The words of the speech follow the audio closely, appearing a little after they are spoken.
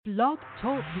Blog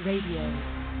Talk Radio.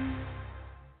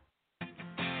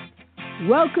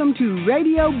 Welcome to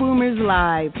Radio Boomers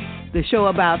Live, the show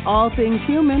about all things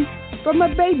human from a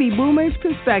baby boomer's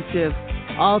perspective.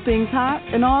 All things hot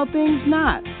and all things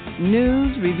not.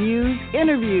 News, reviews,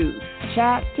 interviews,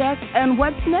 chat, text, and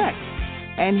what's next.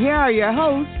 And here are your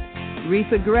hosts,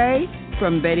 Retha Gray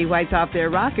from Betty White's Off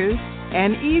Their Rockers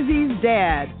and Easy's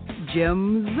dad,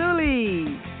 Jim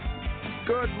Zulli.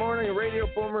 Good morning, Radio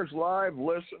Boomers Live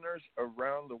listeners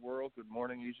around the world. Good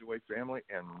morning, Easy Way family.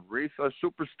 And Retha,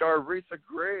 superstar Retha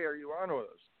Gray, are you on with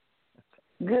us?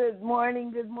 Good morning,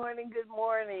 good morning, good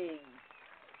morning.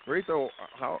 Retha,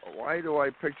 why do I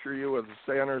picture you with a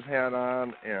Santa's hat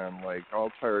on and like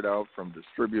all tired out from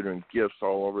distributing gifts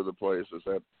all over the place? Is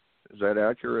that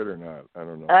accurate or not? I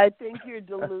don't know. I think you're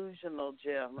delusional,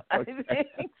 Jim. Okay. I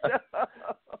think so.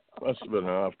 Must have been an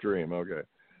off dream. Okay.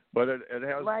 But it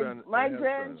has been. My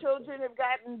grandchildren have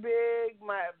gotten big.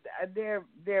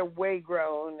 They're way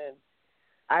grown, and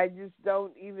I just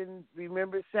don't even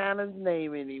remember Santa's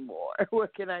name anymore.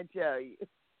 What can I tell you?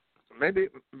 Maybe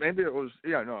it was.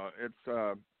 Yeah, no,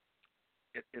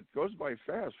 it goes by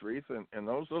fast, Reith, and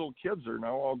those little kids are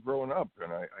now all grown up,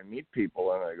 and I meet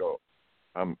people and I go,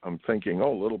 I'm thinking,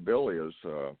 oh, little Billy is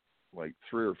like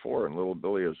 3 or 4, and little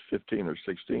Billy is 15 or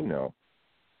 16 now.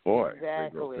 Boy,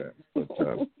 exactly.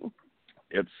 But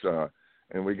it's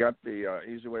and we got the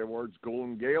Easy Way Awards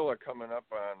Golden Gala coming up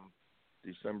on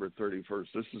December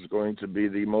 31st. This is going to be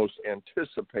the most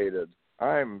anticipated.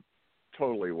 I'm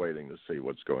totally waiting to see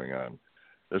what's going on.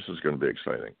 This is going to be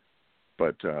exciting.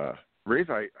 But Reith,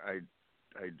 I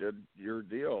did your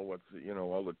deal with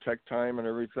all the tech time and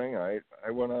everything. I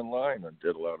went online and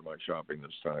did a lot of my shopping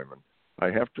this time, and I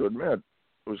have to admit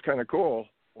it was kind of cool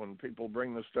when people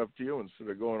bring this stuff to you instead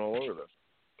of going all over the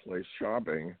place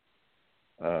shopping.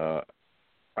 I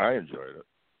enjoyed it.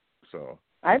 So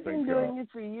I've been doing it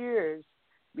for years.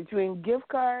 Between gift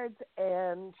cards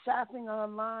and shopping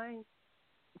online,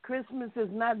 Christmas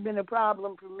has not been a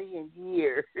problem for me in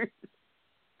years.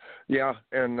 Yeah,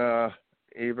 and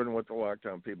even with the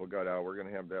lockdown, people got out. We're going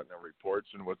to have that in our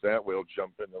reports. And with that, we'll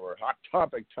jump into our hot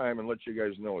topic time and let you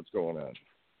guys know what's going on.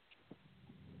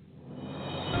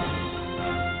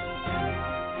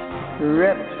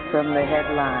 Ripped from the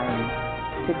headlines,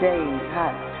 today's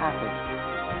hot topic.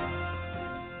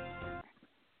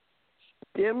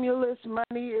 Stimulus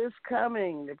money is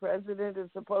coming. The president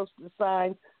is supposed to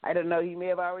sign. I don't know. He may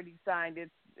have already signed it.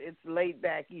 It's late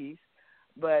back east.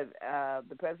 But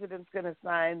the president's going to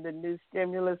sign the new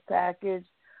stimulus package.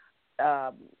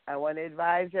 I want to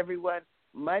advise everyone,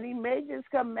 money may just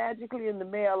come magically in the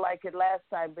mail like it last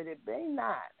time, but it may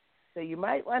not. So you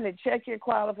might want to check your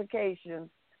qualifications.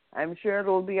 I'm sure it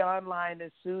will be online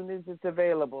as soon as it's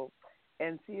available,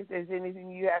 and see if there's anything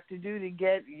you have to do to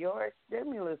get your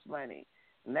stimulus money.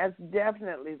 And that's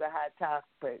definitely the hot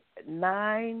topic.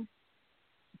 $9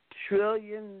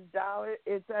 trillion.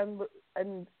 It's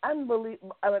an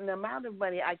unbelievable an amount of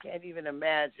money I can't even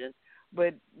imagine.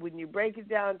 But when you break it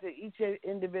down to each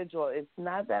individual, it's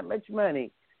not that much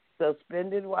money. So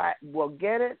spend it well,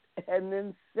 get it and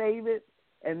then save it,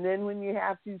 and then when you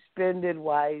have to, spend it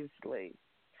wisely.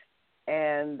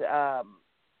 And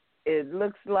it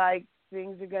looks like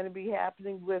things are going to be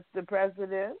happening with the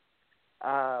president.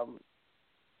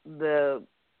 The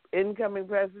incoming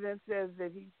president says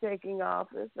that he's taking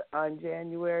office on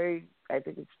January, I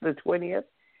think it's the 20th.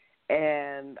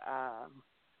 And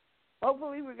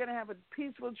hopefully we're going to have a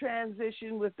peaceful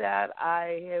transition with that.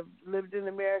 I have lived in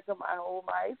America my whole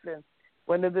life, and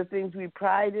one of the things we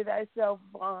prided ourselves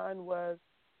on was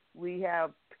we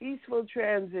have peaceful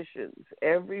transitions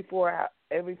every 4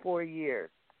 years.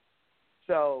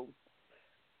 So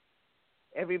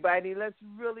everybody, let's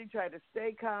really try to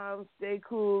stay calm, stay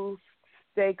cool,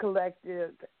 stay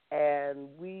collected, and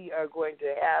we are going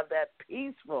to have that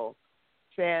peaceful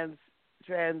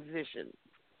transition.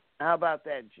 How about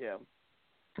that, Jim?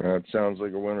 That sounds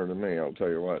like a winner to me, I'll tell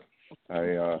you what.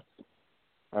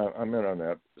 I'm in on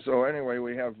that. So anyway,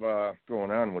 we have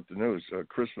going on with the news.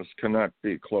 Christmas cannot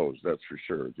be closed, that's for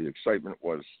sure. The excitement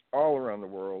was all around the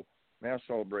world. Mass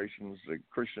celebrations, the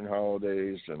Christian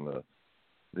holidays, and the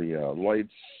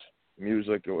lights,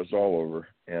 music. It was all over,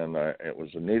 and it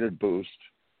was a needed boost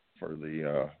for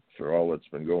all that's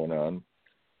been going on.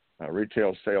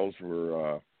 Retail sales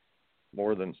were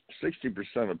more than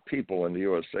 60% of people in the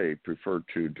USA prefer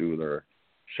to do their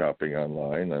shopping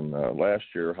online, and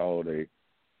last year holiday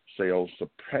sales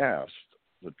surpassed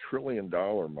the $1 trillion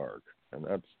mark, and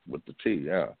that's with the T,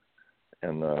 yeah.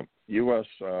 And the U.S.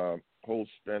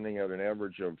 Holds spending at an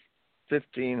average of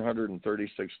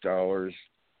 $1,536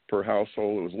 per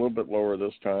household. It was a little bit lower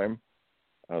this time.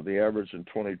 The average in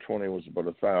 2020 was about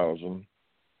 1,000,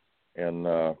 and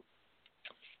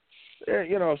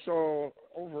so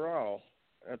overall,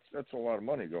 that's a lot of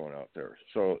money going out there.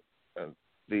 So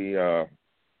the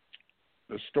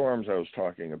storms I was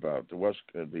talking about, the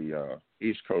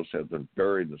East Coast had been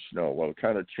buried in snow. Well, it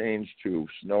kind of changed to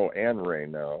snow and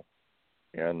rain now,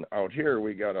 and out here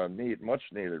we got a much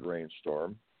needed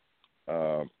rainstorm.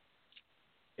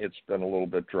 It's been a little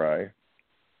bit dry,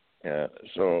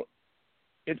 so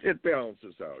it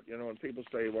balances out. When people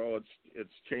say, well,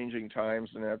 it's changing times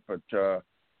and that, but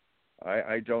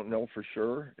I don't know for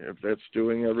sure if that's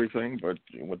doing everything, but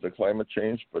with the climate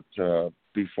change. But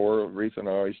before, Reith and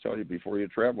I always tell you, before you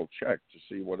travel, check to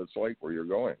see what it's like where you're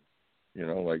going.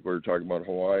 Like we were talking about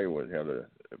Hawaii, we had a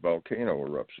volcano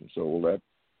eruption. So will that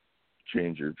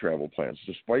change your travel plans?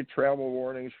 Despite travel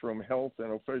warnings from health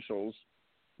and officials,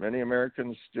 many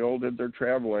Americans still did their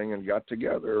traveling and got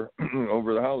together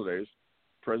over the holidays.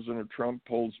 President Trump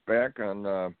pulls back on,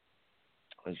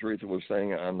 as Reith was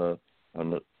saying, on the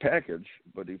package,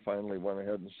 but he finally went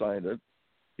ahead and signed it.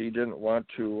 He didn't want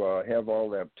to have all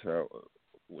that,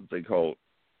 what they call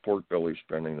pork belly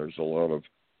spending. There's a lot of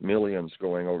millions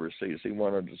going overseas. He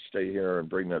wanted to stay here and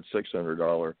bring that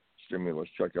 $600 stimulus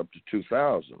check up to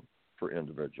 $2,000 for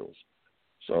individuals.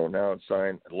 So now it's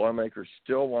signed. Lawmakers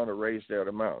still want to raise that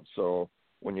amount. So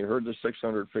when you heard the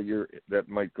 600 figure, that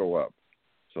might go up.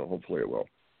 So hopefully it will.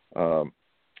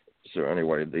 So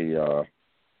anyway, the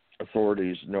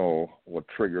authorities know what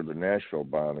triggered the Nashville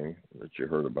bombing that you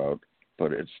heard about,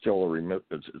 but it's still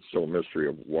it's still a mystery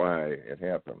of why it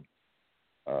happened.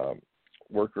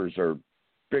 Workers are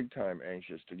big time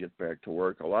anxious to get back to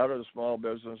work. A lot of the small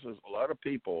businesses, a lot of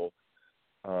people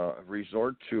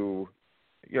resort to,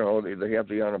 they have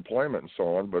the unemployment and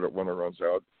so on, but when it runs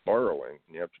out, borrowing.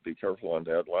 You have to be careful on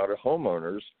that. A lot of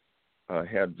homeowners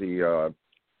had the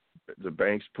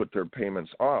banks put their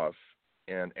payments off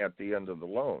and at the end of the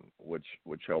loan, which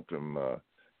helped them,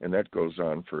 and that goes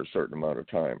on for a certain amount of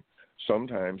time.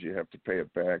 Sometimes you have to pay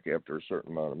it back after a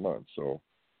certain amount of months. So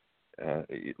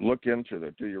look into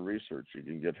that, do your research. You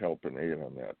can get help and aid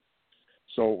on that.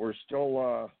 So we're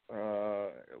still at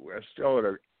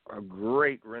a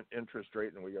great rent interest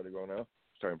rate, and we got to go now.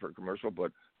 It's time for a commercial,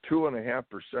 but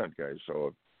 2.5%, guys. So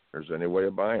if there's any way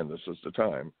of buying, this is the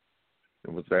time.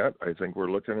 And with that, I think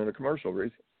we're looking at a commercial,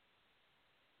 Reith.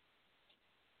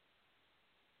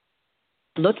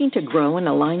 Looking to grow and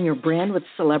align your brand with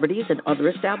celebrities and other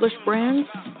established brands?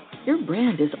 Your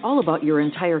brand is all about your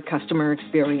entire customer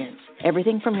experience.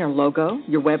 Everything from your logo,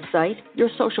 your website, your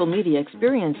social media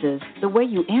experiences, the way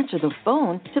you answer the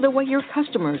phone, to the way your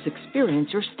customers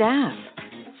experience your staff.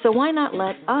 So why not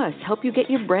let us help you get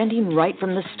your branding right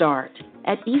from the start?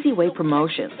 At Easyway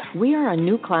Promotions, we are a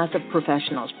new class of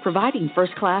professionals providing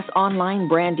first-class online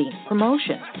branding,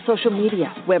 promotion, social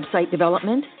media, website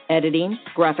development, editing,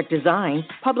 graphic design,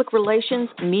 public relations,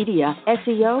 media,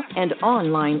 SEO, and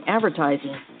online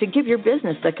advertising to give your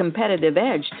business the competitive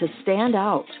edge to stand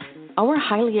out. Our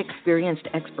highly experienced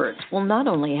experts will not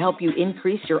only help you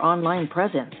increase your online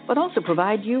presence, but also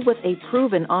provide you with a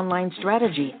proven online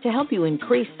strategy to help you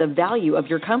increase the value of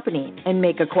your company and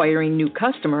make acquiring new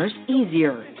customers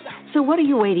easier. So what are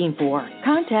you waiting for?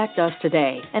 Contact us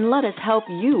today and let us help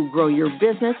you grow your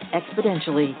business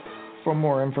exponentially. For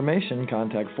more information,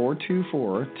 contact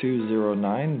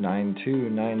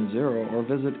 424-209-9290 or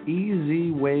visit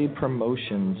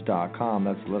easywaypromotions.com.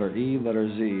 That's letter E, letter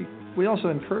Z. We also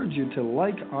encourage you to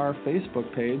like our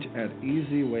Facebook page at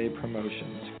Easyway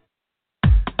Promotions.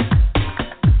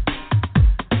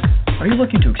 Are you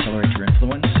looking to accelerate your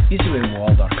influence?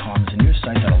 EasywayWall.com is a new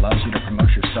site that allows you to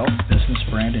promote yourself, business,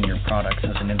 brand, and your products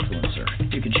as an influencer.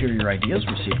 You can share your ideas,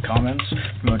 receive comments,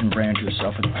 promote and brand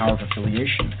yourself with the power of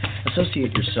affiliation.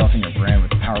 Associate yourself and your brand with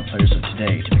the power players of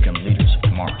today to become leaders of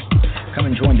tomorrow. Come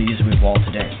and join the Easyway Wall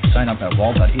today. Sign up at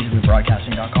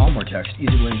wall.easywaybroadcasting.com or text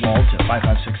Easyway Wall to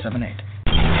 55678.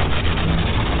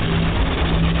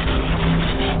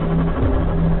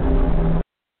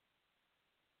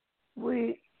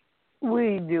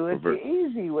 We do it the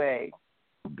easy way.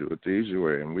 Do it the easy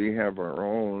way. And we have our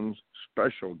own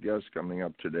special guest coming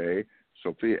up today.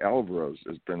 Sophia Alvarez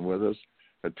has been with us,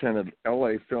 attending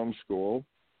LA Film School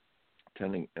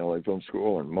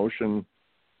in motion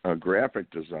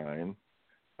graphic design.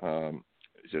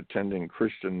 She's attending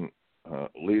Christian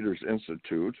Leaders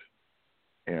Institute,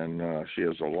 and she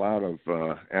has a lot of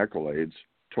accolades.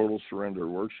 Total Surrender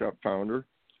Workshop founder,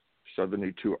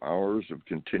 72 hours of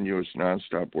continuous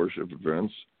nonstop worship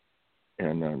events,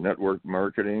 and network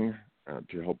marketing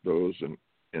to help those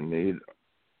in need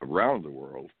around the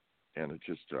world. And it's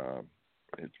just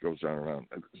it goes on and on.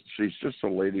 She's just a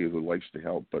lady who likes to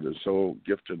help, but is so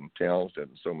gifted and talented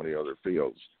in so many other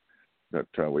fields that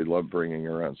we love bringing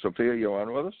her on. Sophia, you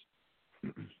on with us?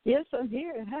 Yes, I'm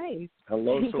here. Hi.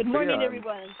 Hello, Sophia. Good morning,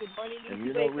 everyone. Good morning, and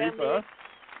you know Rita? family.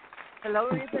 Hello,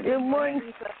 Rita. Good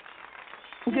morning.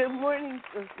 Good morning,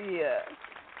 Sophia.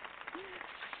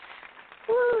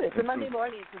 Woo, it's a Monday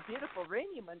morning. It's a beautiful,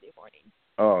 rainy Monday morning.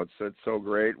 Oh, it's so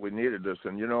great. We needed this.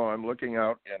 And, I'm looking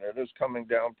out, and it is coming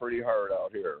down pretty hard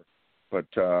out here. But,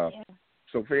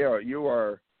 Sophia, you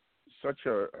are such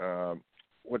a,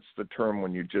 what's the term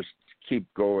when you just keep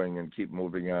going and keep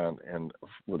moving on? And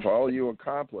with all you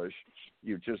accomplish,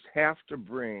 you just have to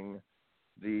bring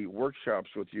the workshops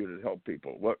with you to help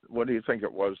people. What do you think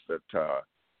it was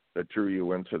that drew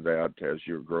you into that as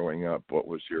you're growing up? What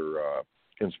was your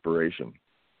inspiration?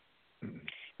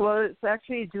 Well, it's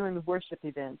actually doing the worship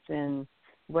events, and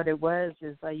what it was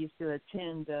is I used to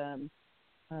attend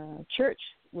church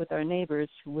with our neighbors,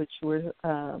 which were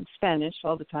Spanish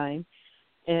all the time,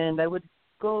 and I would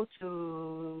go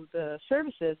to the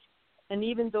services, and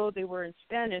even though they were in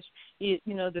Spanish,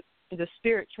 the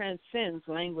spirit transcends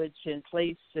language and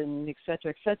place and et cetera,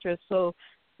 et cetera. So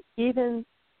even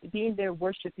being there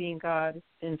worshiping God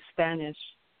in Spanish,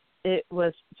 it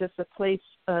was just a place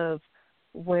of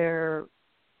where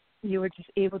you were just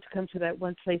able to come to that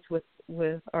one place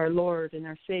with our Lord and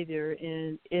our Savior,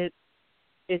 and it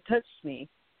touched me,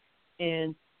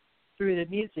 and through the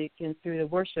music and through the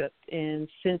worship, and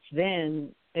since then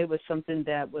it was something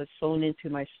that was sown into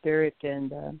my spirit.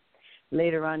 And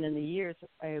later on in the years,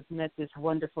 I met this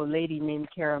wonderful lady named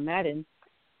Cara Madden,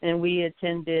 and we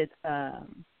attended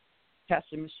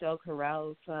Pastor Michelle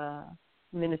Corral's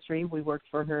ministry. We worked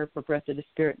for her for Breath of the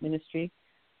Spirit ministry,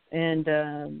 and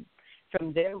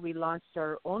from there we launched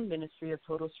our own ministry of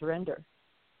Total Surrender,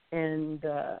 and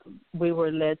we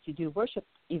were led to do worship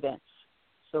events.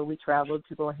 So we traveled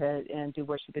to go ahead and do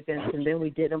worship events, and then we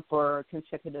did them for a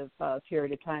consecutive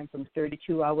period of time from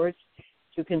 32 hours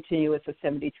to continuous of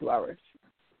 72 hours.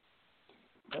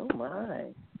 Oh, my.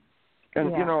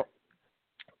 And,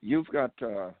 you've got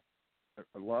a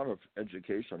lot of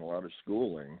education, a lot of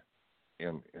schooling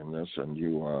in this, and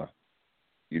you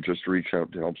just reach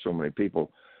out to help so many people.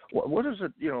 What is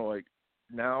it, like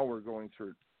now we're going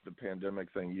through the pandemic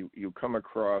thing, you come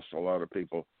across a lot of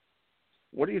people.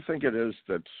 What do you think it is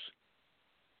that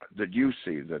you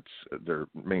see that's their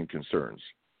main concerns?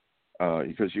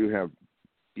 Because you have,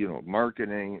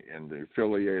 marketing and the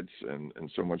affiliates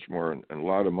and so much more, and a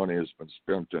lot of money has been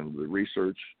spent in the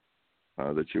research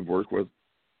that you've worked with.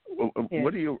 Yeah.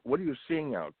 What are you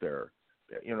seeing out there?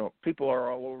 People are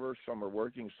all over. Some are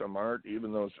working, some aren't.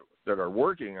 Even those that are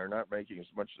working are not making as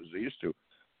much as they used to.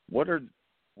 What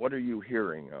are you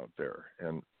hearing out there,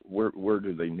 and where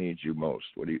do they need you most?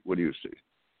 What do you see?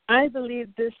 I believe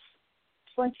this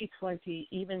 2020,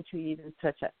 even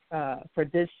touch for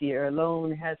this year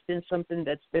alone, has been something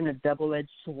that's been a double-edged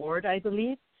sword. I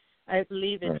believe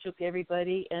it took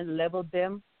everybody and leveled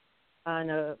them on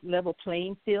a level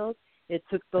playing field. It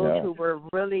took those who were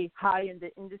really high in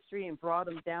the industry and brought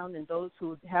them down, and those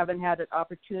who haven't had an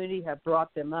opportunity have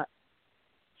brought them up.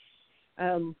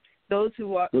 Those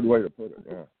who are good way to put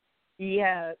it.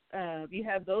 Yeah, you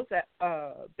have those that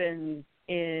been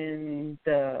in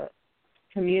the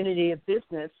community of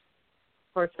business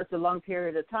for such a long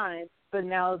period of time, but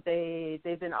now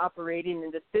they've been operating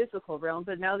in the physical realm,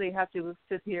 but now they have to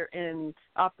sit here and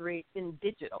operate in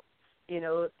digital.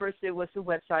 At first it was the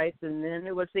websites, and then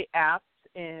it was the apps,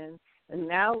 and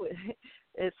now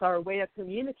it's our way of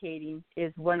communicating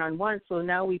is one-on-one. So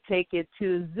now we take it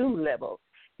to Zoom level,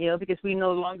 because we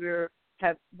no longer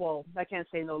have, I can't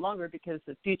say no longer because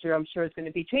the future I'm sure is going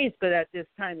to be changed, but at this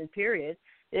time and period,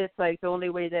 it's like the only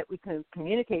way that we can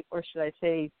communicate, or should I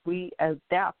say we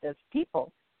adapt as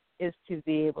people, is to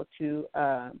be able to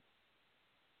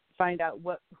find out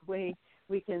what way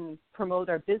we can promote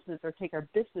our business or take our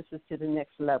businesses to the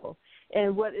next level.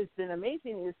 And what has been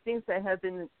amazing is things that have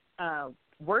been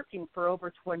working for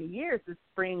over 20 years is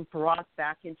being brought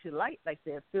back into light, like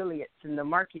the affiliates and the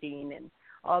marketing and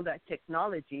all that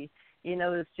technology,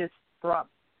 is just brought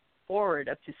forward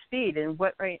up to speed. And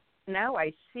what right now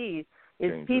I see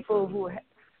is people who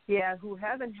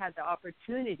haven't had the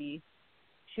opportunity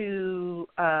to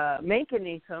make an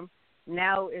income.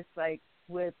 Now it's like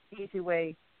with Easy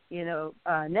Way,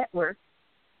 network,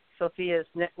 Sophia's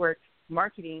network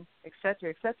marketing, et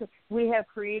cetera, we have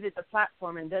created the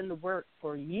platform and done the work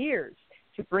for years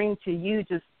to bring to you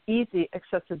just easy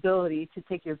accessibility to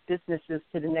take your businesses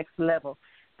to the next level.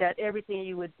 That everything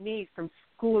you would need from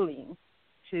schooling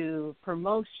to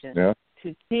promotion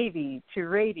to TV to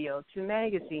radio to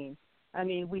magazine,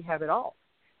 we have it all.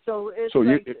 So it's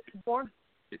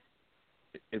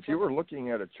if you were looking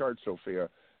at a chart, Sophia,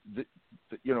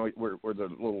 where the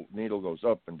little needle goes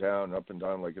up and down,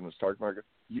 like in the stock market,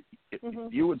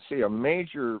 you would see a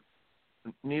major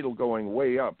needle going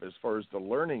way up as far as the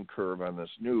learning curve on this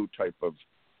new type of,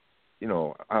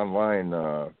 online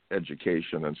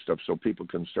education and stuff, so people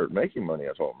can start making money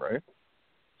at home, right?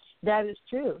 That is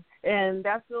true. And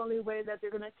that's the only way that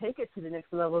they're going to take it to the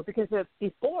next level, because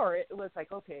before it was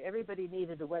like, okay, everybody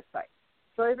needed a website.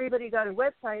 So everybody got a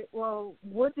website. Well,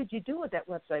 what did you do with that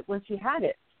website once you had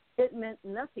it? It meant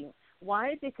nothing.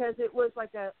 Why? Because it was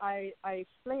like I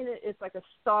explain it, it's like a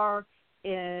star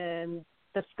in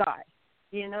the sky.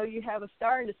 You have a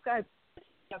star in the sky. You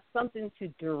have something to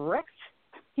direct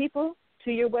people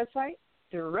to your website,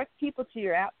 direct people to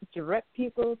your app, direct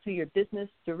people to your business,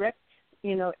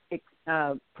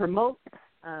 promote,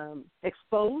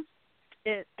 expose.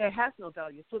 It has no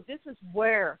value. So this is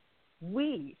where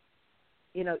we,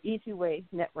 Easy Way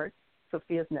Network,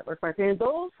 Sophia's network marketing, and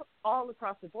those all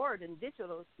across the board in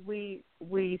digital, we've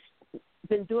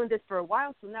been doing this for a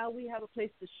while, so now we have a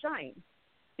place to shine,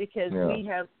 because we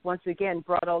have, once again,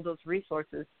 brought all those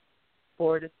resources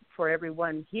for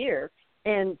everyone here.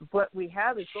 And what we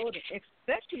have is golden,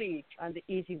 especially on the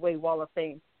Easy Way Wall of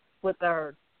Fame with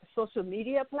our social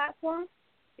media platform.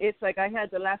 It's like I had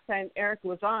the last time Eric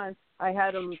was on, I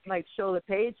had him show the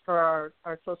page for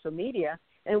our social media,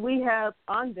 and we have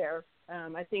on there,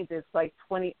 I think there's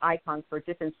 20 icons for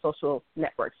different social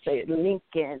networks, say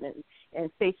LinkedIn and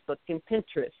Facebook and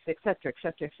Pinterest, et cetera, et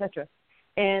cetera, et cetera.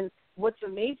 And what's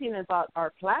amazing about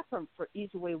our platform for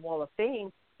Easy Way Wall of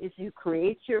Fame is you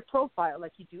create your profile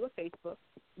like you do a Facebook.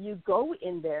 You go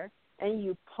in there and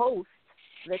you post,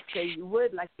 let's say you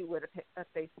would a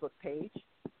Facebook page,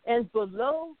 and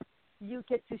below you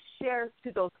get to share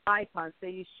to those icons. So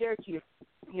you share to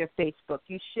your Facebook,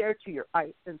 you share to your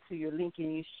LinkedIn,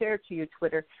 you share to your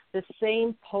Twitter, the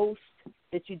same post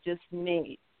that you just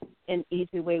made in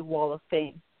Easy Way Wall of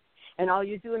Fame. And all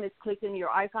you're doing is clicking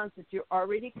your icons that you're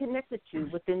already connected to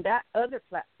within that other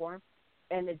platform,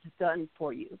 and it's done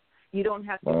for you. You don't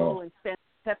have to go and spend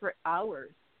separate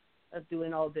hours of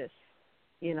doing all this,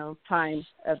 time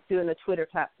of doing a Twitter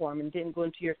platform and then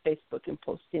going to your Facebook and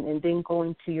posting, and then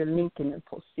going to your LinkedIn and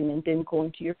posting, and then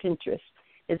going to your Pinterest.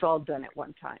 It's all done at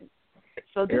one time.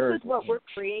 So this is what we're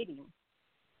creating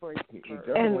for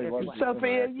and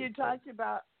Sophia, you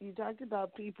talked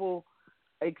about people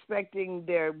expecting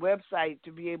their website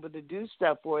to be able to do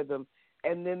stuff for them,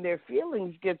 and then their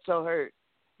feelings get so hurt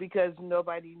because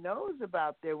nobody knows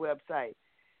about their website.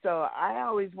 So I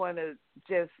always want to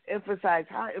just emphasize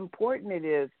how important it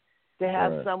is to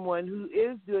have someone who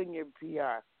is doing your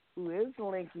PR, who is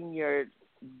linking your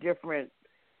different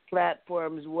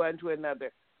platforms one to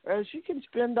another, or else you can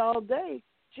spend all day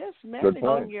just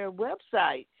managing your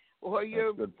website or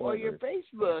your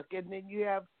Facebook, and then you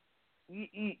have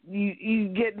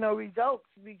you get no results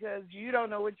because you don't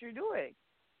know what you're doing.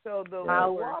 So the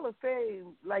Wall of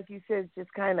Fame, like you said,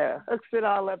 just kind of hooks it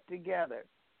all up together.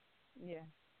 Yeah.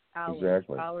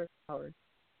 Hours.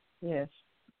 Yes.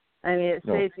 I mean, it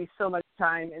saves me so much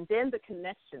time. And then the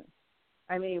connections.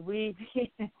 I mean,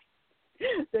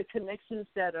 the connections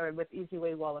that are with Easy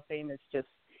Way Wall of Fame is just,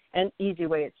 and Easy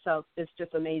Way itself is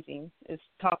just amazing. It's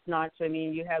top notch. I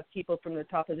mean, you have people from the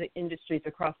top of the industries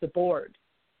across the board.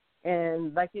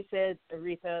 And like you said,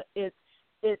 Aretha, it's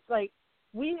like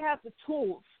we have the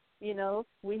tools,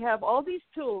 we have all these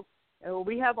tools, and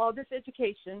we have all this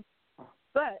education,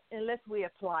 but unless we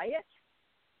apply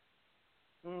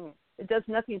it, it does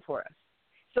nothing for us.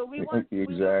 So we want we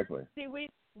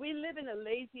live in a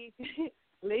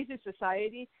lazy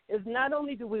society. Is not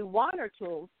only do we want our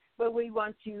tools, but we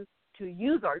want you to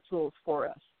use our tools for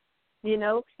us.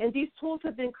 And these tools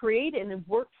have been created and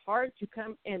worked hard to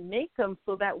come and make them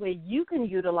so that way you can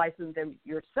utilize them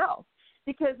yourself.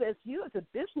 Because as a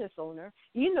business owner,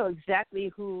 you know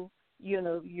exactly who,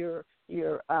 your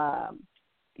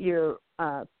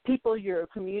people you're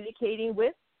communicating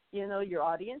with, your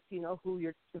audience, who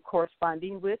you're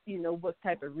corresponding with, what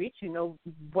type of reach,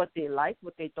 what they like,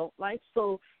 what they don't like.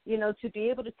 So, to be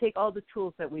able to take all the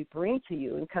tools that we bring to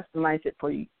you and customize it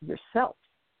for yourself.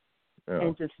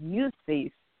 And just use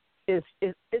these it's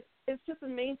just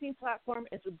an amazing platform.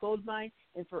 It's a gold mine,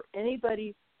 and for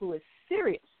anybody who is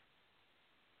serious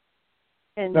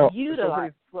and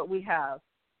utilize what we have,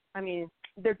 I mean,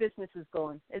 their business is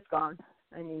going. It's gone.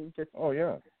 I mean, just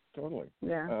totally.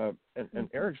 Yeah. And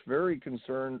Eric's very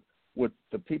concerned with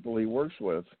the people he works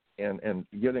with and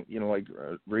getting, like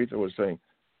Rita was saying,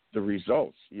 the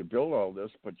results. You build all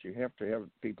this, but you have to have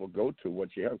people go to what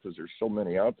you have because there's so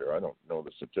many out there. I don't know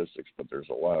the statistics, but there's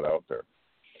a lot out there.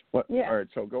 What? Yeah. All right.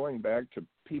 So going back to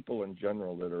people in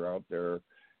general that are out there,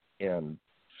 and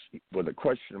with a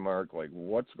question mark, like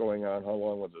what's going on? How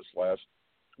long will this last?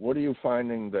 What are you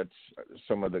finding that's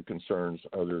some of the concerns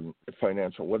other than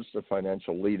financial? What's the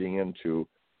financial leading into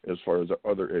as far as the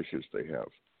other issues they have?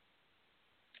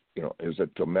 You know, is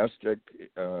it domestic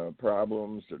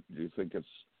problems? Do you think it's,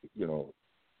 you know,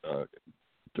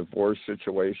 divorce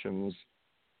situations?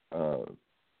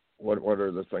 What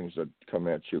are the things that come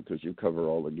at you? Because you cover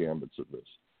all the gambits of this.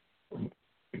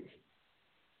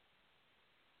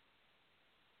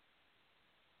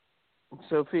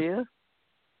 Sophia?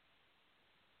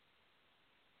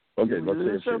 Okay, let's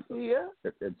see. Sophia?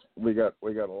 We got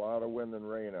a lot of wind and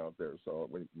rain out there, so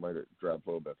we might drop a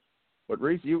little bit. But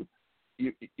Reese,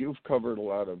 you've covered a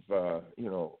lot of you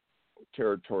know,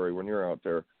 territory when you're out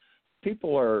there.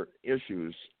 People are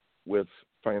issues with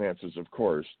finances, of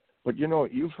course, but you know,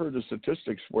 you've heard the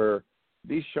statistics where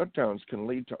these shutdowns can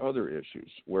lead to other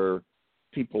issues where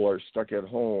people are stuck at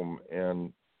home,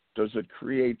 and does it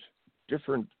create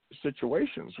different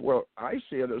situations? Well, I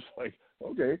see it as like,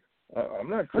 okay, I'm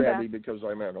not crabby because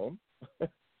I'm at home,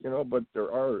 you know, but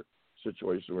there are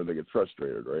situations where they get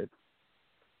frustrated, right?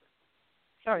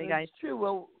 Sorry, guys. That's true.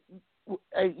 Well,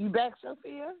 are you back,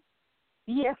 Sophia?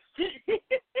 Yes. Okay.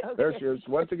 There she is.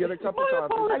 Went to get a cup of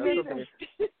coffee. That's okay.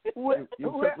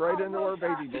 You fit right into our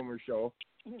baby boomer show.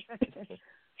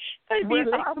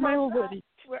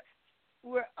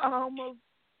 We're almost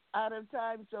out of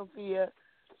time, Sophia.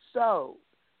 So,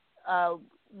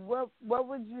 what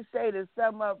would you say to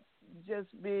sum up just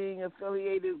being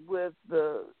affiliated with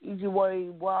the Easy Way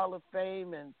Wall of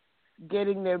Fame and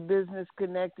getting their business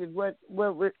connected? What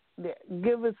would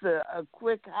give us a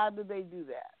quick? How do they do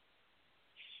that?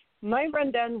 My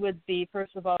rundown would be,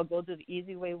 first of all, go to the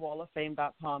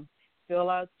easywaywalloffame.com, fill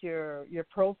out your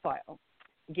profile,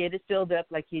 get it filled up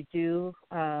like you do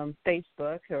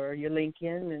Facebook or your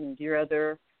LinkedIn and your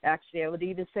other. Actually, I would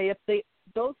even say update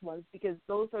those ones, because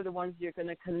those are the ones you're going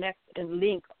to connect and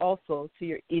link also to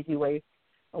your Easy Way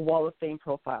Wall of Fame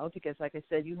profile, because like I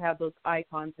said, you have those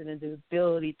icons and the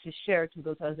ability to share to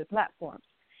those other platforms.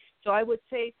 So I would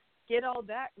say get all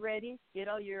that ready, get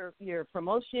all your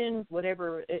promotions,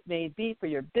 whatever it may be for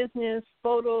your business,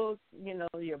 photos, you know,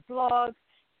 your blog,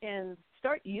 and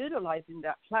start utilizing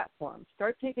that platform.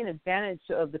 Start taking advantage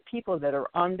of the people that are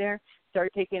on there.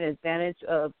 Start taking advantage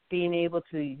of being able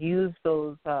to use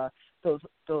those other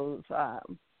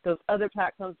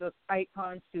platforms, those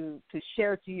icons to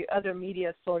share to your other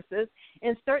media sources,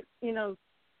 and start, you know,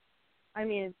 I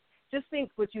mean, just think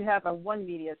what you have on one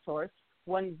media source,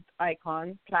 one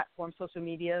icon, platform, social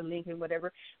media, LinkedIn,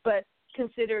 whatever, but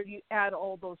consider you add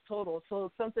all those totals.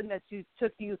 So something that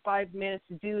took you 5 minutes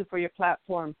to do for your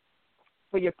platform,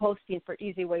 for your posting for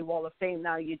Easy Way Wall of Fame,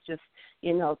 now you just,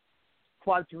 you know,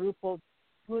 quadrupled.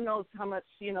 Who knows how much,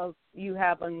 you know, you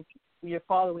have on your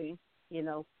following, you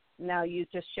know, now you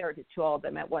just shared it to all of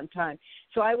them at one time.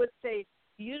 So I would say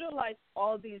utilize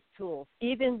all these tools.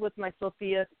 Even with my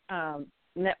Sophia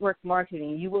network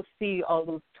marketing, you will see all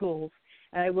those tools.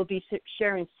 And I will be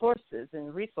sharing sources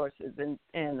and resources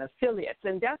and affiliates.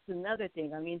 And that's another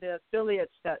thing. I mean, the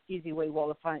affiliates that Easy Way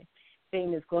Wall of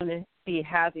Fame is going to be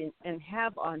having and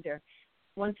have on there.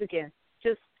 Once again,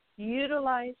 just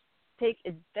utilize, take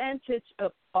advantage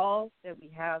of all that we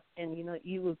have, and, you know,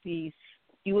 you will be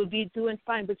doing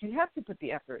fine. But you have to put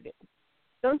the effort in.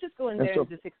 Don't just go in there and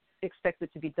just expect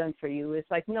it to be done for you.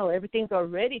 It's like, no, everything's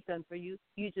already done for you.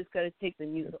 You just got to take the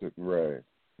news. Right,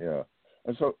 yeah.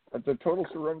 And so at the Total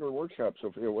Surrender Workshop,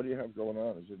 Sophia, what do you have going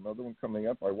on? Is there another one coming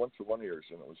up? I went to one of yours,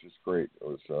 and it was just great. It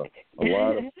was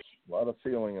a lot of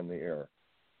feeling in the air.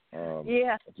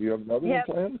 Yeah. Do you have another one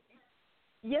planned?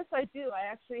 Yes, I do.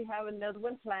 I actually have another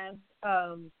one planned.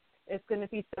 It's going to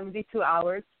be 72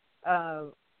 hours. I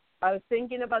was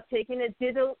thinking about taking it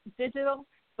digital,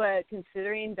 but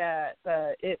considering that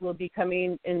it will be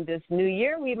coming in this new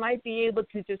year, we might be able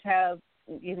to just have,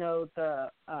 you know,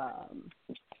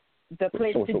 the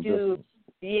place to do. Distance.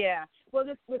 Yeah. Well,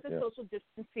 with the social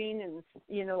distancing and,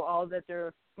 you know, all that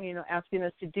they're, you know, asking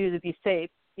us to do to be safe,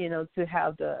 you know, to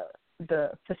have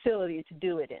the facility to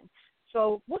do it in.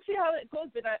 So we'll see how it goes,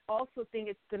 but I also think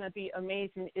it's going to be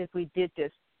amazing if we did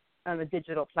this on a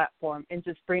digital platform and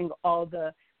just bring all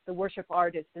the worship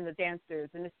artists and the dancers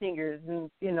and the singers and,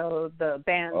 you know, the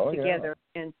bands together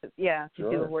and to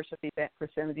do a worship event for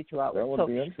 72 hours. That would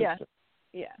be interesting.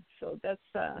 Yeah, so that's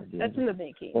in the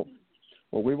making.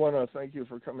 Well, we want to thank you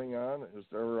for coming on. Is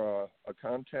there a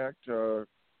contact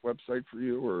website for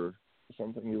you or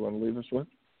something you want to leave us with?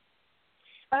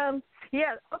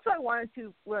 Also I wanted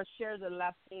to share the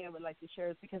last thing I would like to share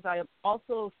is because I am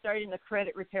also starting a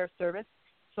credit repair service.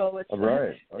 So it's All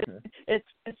right. Okay. it's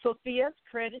Sophia's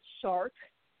Credit Shark.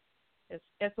 It's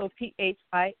SOPHIAS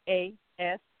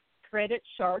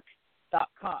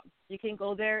creditshark.com. You can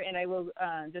go there, and I will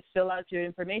just fill out your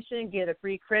information, get a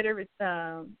free credit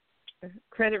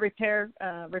repair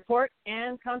report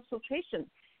and consultation.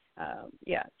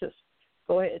 Just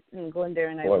go ahead and go in there,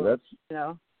 and I will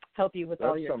help you with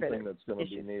all your credit. That's something that's going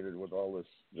to be needed with all this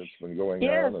that's been going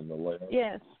yes. on in the layoff.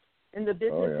 Yes, and the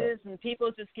businesses and people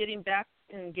just getting back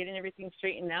and getting everything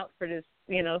straightened out for this,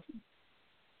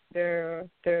 their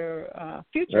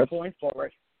future going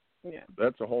forward. Yeah,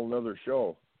 that's a whole nother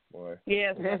show. Boy.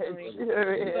 Yes, definitely.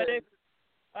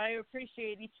 But I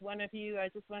appreciate each one of you. I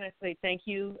just want to say thank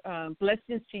you.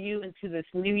 Blessings to you into this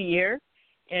new year,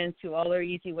 and to all our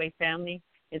Easy Way family.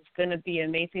 It's going to be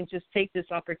amazing. Just take this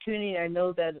opportunity. I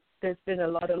know that there's been a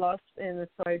lot of loss, and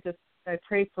so I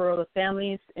pray for all the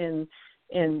families, and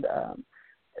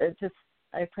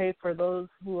I pray for those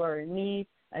who are in need.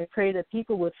 I pray that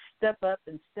people would step up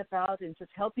and step out and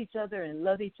just help each other and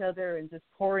love each other and just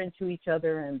pour into each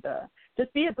other and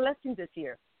just be a blessing this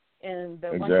year. And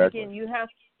once again, you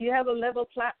have a level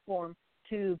platform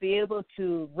to be able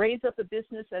to raise up a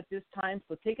business at this time,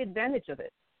 so take advantage of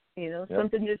it.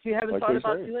 Something that you haven't thought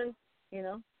about doing,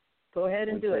 go ahead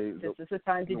and do it. This is the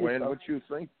time to do so. What you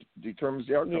think determines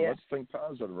the outcome. Let's think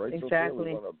positive, right? Exactly. Sophia,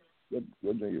 we want a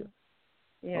good new year.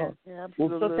 Yeah.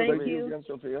 Well, so thank you again,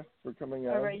 Sophia, for coming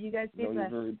out. All right, you guys be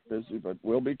blessed. You're very busy, but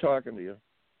we'll be talking to you.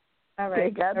 All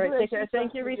right. God all right. Bless Take care.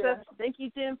 Thank you, Rita. Thank you,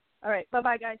 Jim. All right.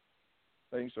 Bye-bye, guys.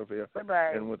 Thanks, Sophia.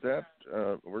 Bye-bye. And with that,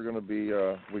 we're going to be,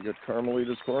 we got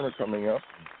Carmelita's Corner coming up.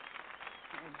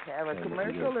 Have a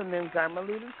commercial and then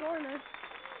Carmelita's Corner.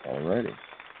 All righty.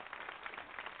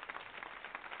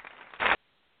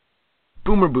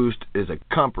 Boomer Boost is a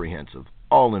comprehensive,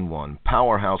 all-in-one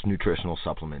powerhouse nutritional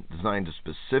supplement designed to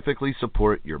specifically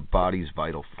support your body's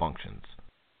vital functions.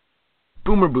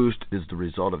 Boomer Boost is the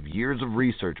result of years of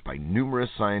research by numerous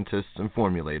scientists and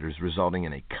formulators, resulting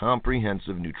in a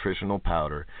comprehensive nutritional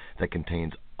powder that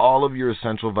contains all of your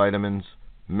essential vitamins,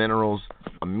 minerals,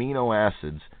 amino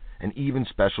acids, and even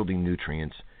specialty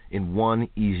nutrients in one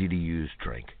easy-to-use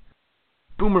drink.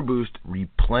 Boomer Boost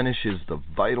replenishes the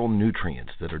vital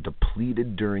nutrients that are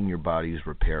depleted during your body's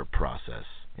repair process,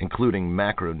 including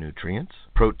macronutrients,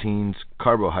 proteins,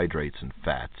 carbohydrates, and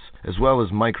fats, as well as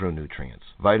micronutrients,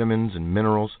 vitamins and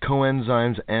minerals,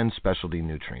 coenzymes, and specialty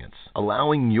nutrients,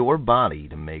 allowing your body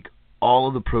to make all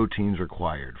of the proteins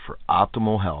required for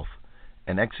optimal health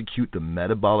and execute the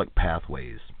metabolic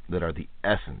pathways that are the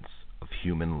essence of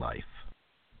human life.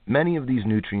 Many of these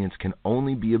nutrients can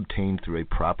only be obtained through a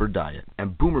proper diet,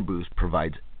 and Boomer Boost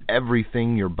provides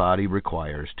everything your body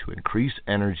requires to increase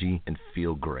energy and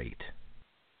feel great.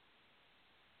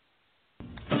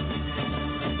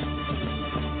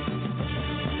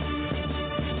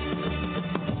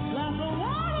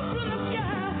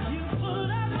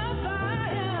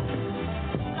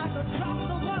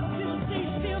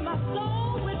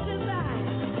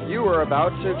 You are about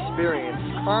to experience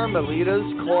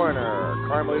Carmelita's Corner.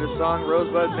 Carmelita's song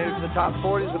Rosebud made it to the top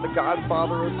 40s with the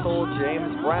godfather of soul,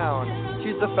 James Brown.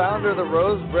 She's the founder of the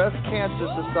Rose Breast Cancer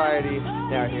Society.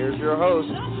 Now here's your host,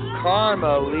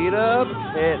 Carmelita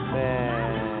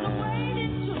Pittman.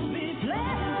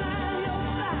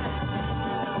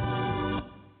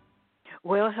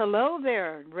 Well, hello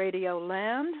there, Radio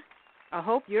Land. I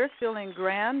hope you're feeling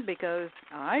grand, because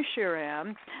I sure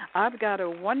am. I've got a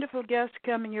wonderful guest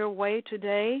coming your way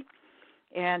today,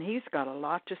 and he's got a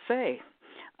lot to say.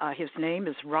 His name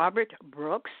is Robert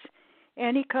Brooks,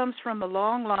 and he comes from a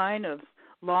long line of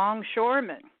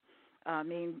longshoremen,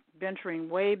 venturing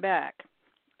way back.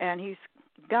 And he's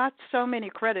got so many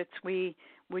credits, we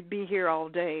would be here all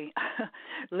day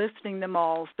listing them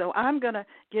all. So I'm going to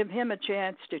give him a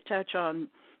chance to touch on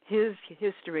his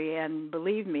history, and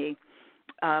believe me,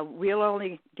 we'll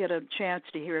only get a chance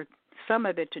to hear some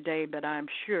of it today, but I'm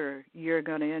sure you're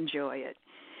going to enjoy it.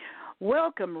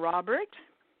 Welcome, Robert.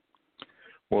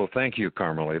 Well, thank you,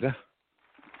 Carmelita.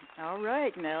 All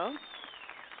right, now.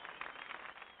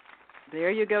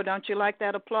 There you go. Don't you like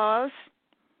that applause?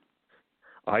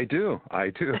 I do.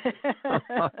 It's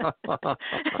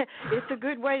a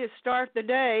good way to start the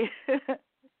day.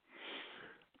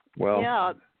 Well,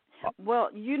 yeah. Well,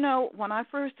 when I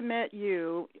first met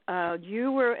you,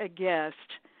 you were a guest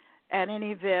at an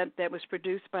event that was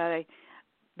produced by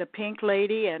the Pink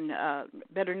Lady, and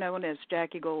better known as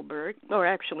Jackie Goldberg, or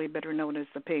actually better known as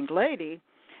the Pink Lady,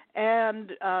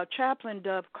 and Chaplain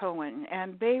Dove Cohen.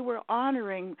 And they were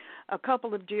honoring a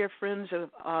couple of dear friends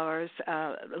of ours,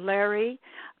 Larry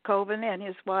Coven and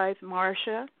his wife,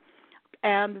 Marcia.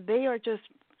 And they are just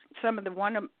some of the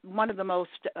one of the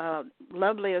most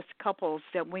loveliest couples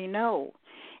that we know,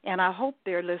 and I hope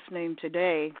they're listening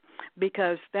today,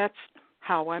 because that's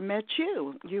how I met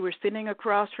you. You were sitting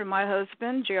across from my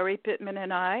husband, Jerry Pittman,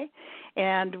 and I,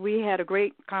 and we had a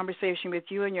great conversation with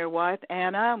you and your wife,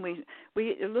 Anna, and we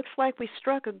it looks like we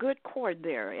struck a good chord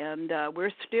there, and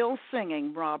we're still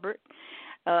singing, Robert.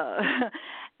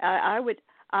 I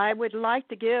would like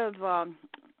to give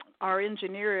our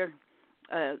engineer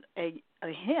a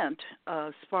hint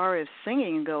as far as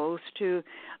singing goes, to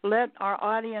let our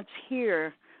audience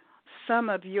hear some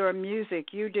of your music.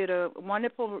 You did a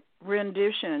wonderful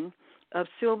rendition of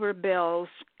Silver Bells,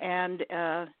 and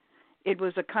it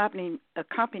was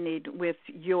accompanied with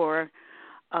your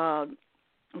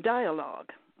dialogue.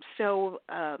 So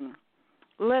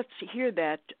let's hear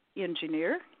that,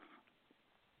 engineer.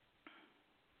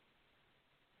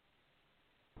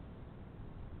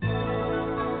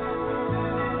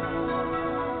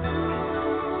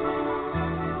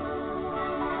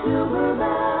 Silver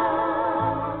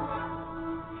bells,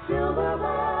 silver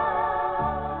bells,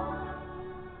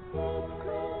 it's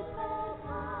Christmas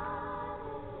time.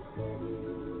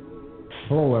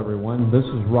 Hello everyone, this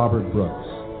is Robert Brooks.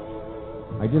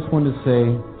 I just want to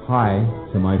say hi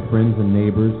to my friends and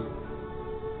neighbors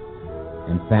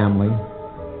and family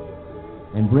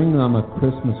and bring them a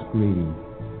Christmas greeting.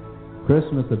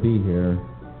 Christmas will be here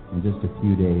in just a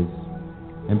few days,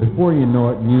 and before you know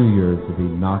it, New Year's will be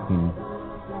knocking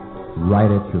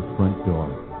right at your front door.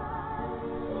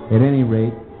 At any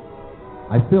rate,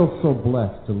 I feel so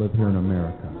blessed to live here in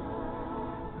America,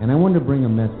 and I want to bring a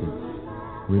message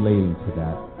relating to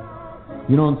that.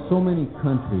 You know, in so many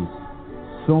countries,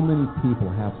 so many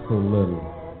people have so little.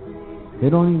 They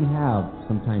don't even have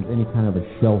sometimes any kind of a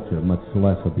shelter, much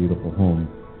less a beautiful home.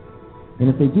 And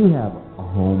if they do have a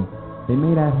home, they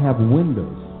may not have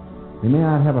windows. They may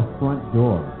not have a front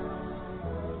door.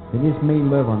 They just may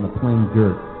live on the plain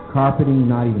dirt. Carpeting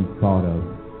not even thought of.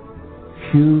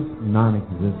 Shoes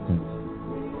non-existent.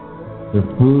 Their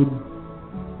food,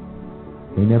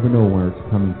 they never know where it's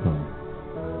coming from.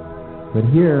 But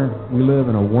here we live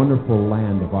in a wonderful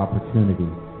land of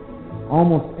opportunity.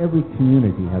 Almost every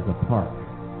community has a park.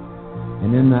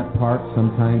 And in that park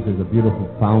sometimes there's a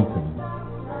beautiful fountain,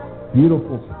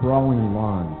 beautiful sprawling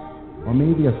lawns, or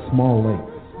maybe a small lake.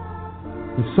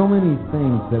 There's so many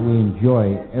things that we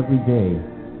enjoy every day,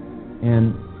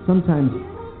 and sometimes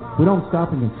we don't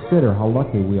stop and consider how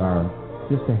lucky we are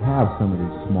just to have some of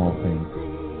these small things.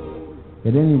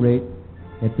 At any rate,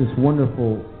 at this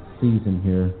wonderful season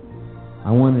here,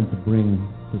 I wanted to bring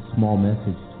this small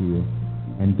message to you.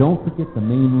 And don't forget the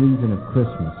main reason of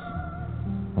Christmas.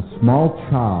 A small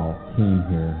child came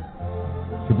here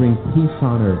to bring peace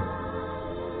on earth.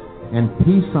 And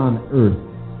peace on earth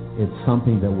is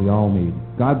something that we all need.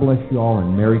 God bless you all,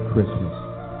 and Merry Christmas.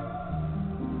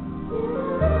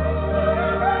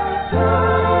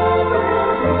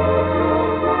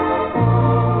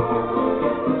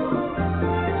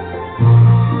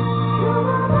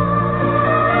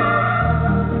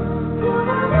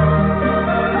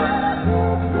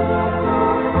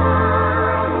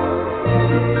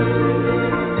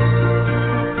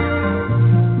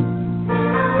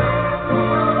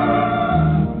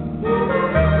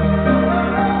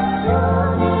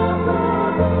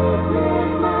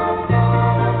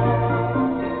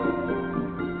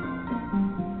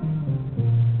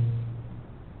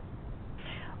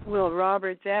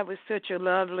 Robert, that was such a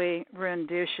lovely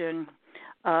rendition.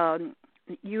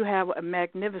 You have a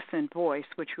magnificent voice,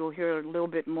 which we'll hear a little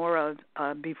bit more of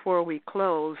before we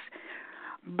close.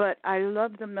 But I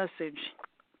love the message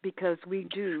because we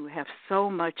do have so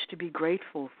much to be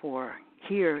grateful for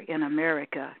here in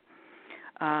America.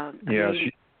 Yes.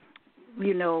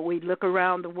 You know, we look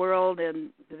around the world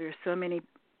and there's so many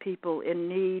people in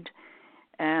need,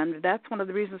 and that's one of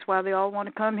the reasons why they all want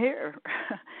to come here.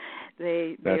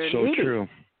 That's so needy. true.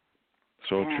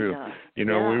 So and, true.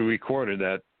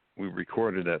 We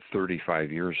recorded that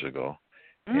 35 years ago,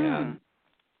 and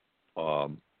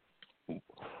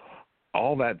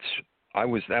all that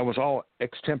was all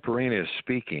extemporaneous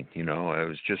speaking. It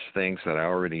was just things that I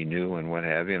already knew and what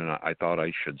have you, and I thought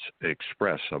I should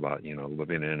express about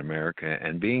living in America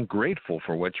and being grateful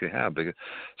for what you have, because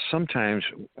sometimes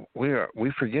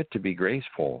we forget to be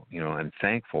grateful, and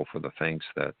thankful for the things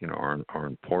that are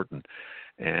important,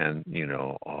 and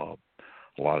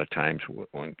a lot of times,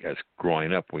 as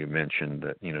growing up, we mentioned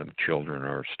that the children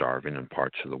are starving in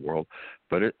parts of the world,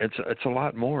 but it's a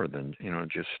lot more than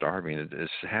just starving.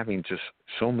 It's having just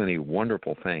so many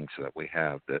wonderful things that we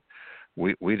have that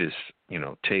we just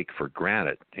take for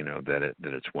granted. That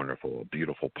it's wonderful, a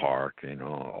beautiful park,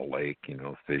 a lake,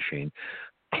 fishing.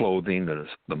 clothing, the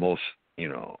most,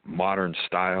 modern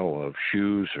style of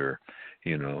shoes or,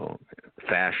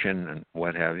 fashion and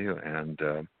what have you. And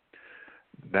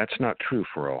that's not true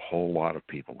for a whole lot of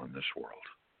people in this world.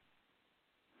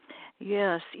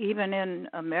 Yes, even in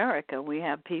America, we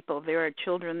have people. There are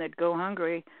children that go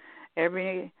hungry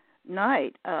every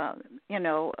night.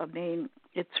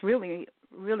 It's really,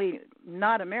 really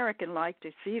not American-like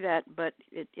to see that, but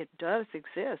it does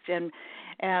exist. And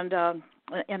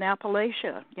in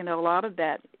Appalachia, a lot of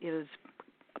that is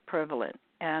prevalent,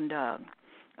 and a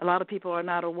lot of people are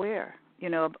not aware,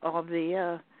 of all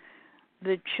the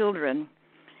children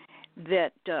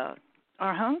that are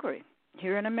hungry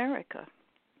here in America.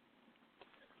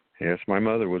 Yes, my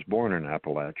mother was born in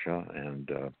Appalachia, and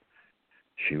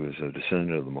she was a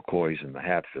descendant of the McCoys and the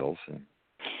Hatfields, and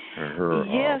her.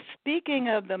 Yes, speaking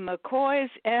of the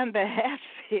McCoys and the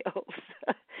Hatfields,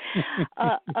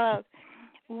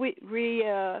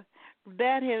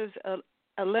 that is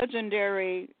a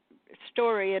legendary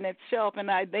story in itself, and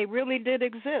they really did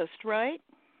exist, right?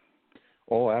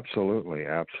 Oh, absolutely,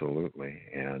 absolutely,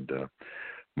 and.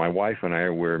 My wife and I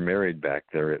were married back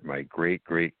there at my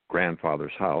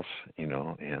great-great-grandfather's house, in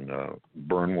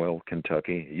Burnwell,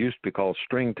 Kentucky. It used to be called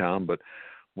Stringtown, but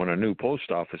when a new post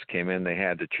office came in, they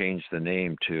had to change the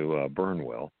name to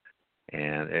Burnwell.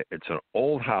 And it's an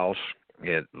old house.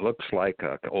 It looks like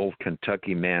an old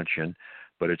Kentucky mansion,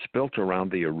 but it's built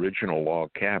around the original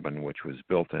log cabin, which was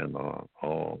built in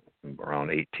around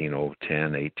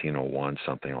 1810, 1801,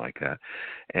 something like that.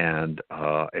 And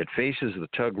it faces the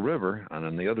Tug River, and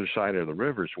on the other side of the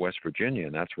river is West Virginia,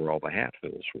 and that's where all the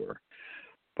Hatfields were.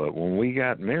 But when we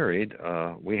got married,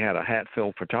 we had a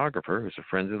Hatfield photographer who was a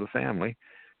friend of the family,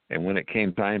 and when it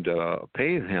came time to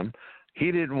pay him, he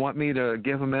didn't want me to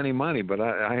give him any money, but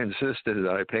I insisted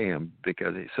that I pay him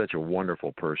because he's such a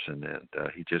wonderful person, and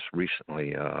he just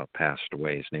recently passed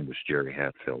away. His name was Jerry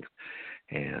Hatfield,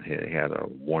 and he had a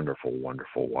wonderful,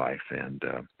 wonderful wife. And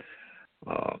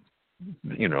on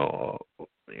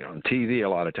TV, a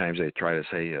lot of times they try to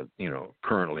say,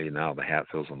 currently now the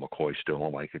Hatfields and McCoy still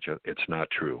don't like each other. It's not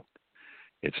true.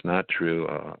 It's not true.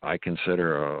 I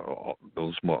consider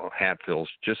those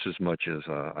Hatfields just as much as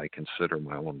I consider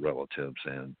my own relatives,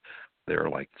 and they're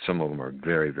like, some of them are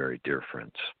very, very dear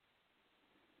friends.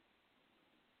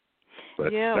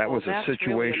 But that was a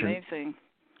situation. Really amazing.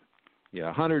 Yeah,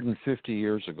 150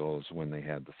 years ago is when they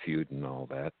had the feud and all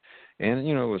that. And,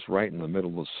 it was right in the middle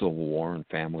of the Civil War, and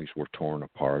families were torn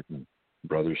apart, and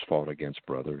brothers fought against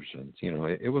brothers. And,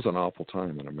 it was an awful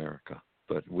time in America.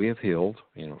 But we have healed,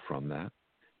 from that.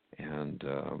 And,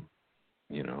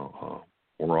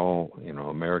 we're all,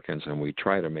 Americans, and we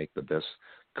try to make the best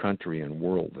country and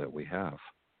world that we have,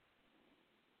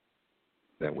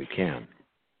 that we can.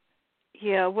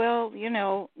 Yeah, well,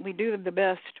 we do the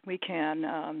best we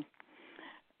can.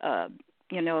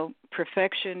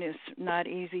 Perfection is not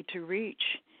easy to reach.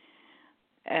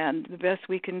 And the best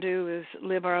we can do is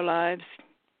live our lives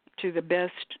to the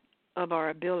best of our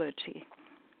ability.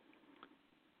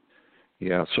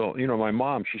 Yeah, so, my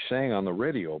mom, she sang on the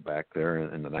radio back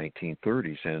there in the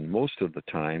 1930s, and most of the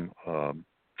time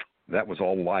that was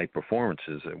all live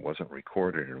performances. It wasn't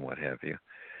recorded and what have you.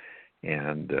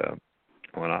 And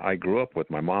when I grew up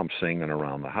with my mom singing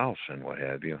around the house and what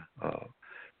have you,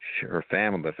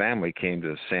 the family came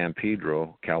to San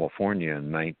Pedro, California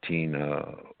in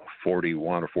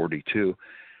 1941 or 42,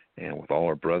 and with all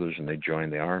her brothers, and they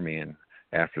joined the Army. And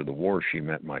after the war, she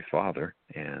met my father,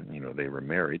 and, they were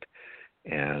married.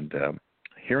 And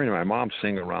hearing my mom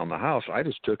sing around the house, I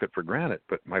just took it for granted.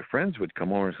 But my friends would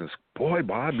come over and say, "Boy,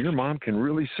 Bob, your mom can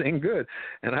really sing good."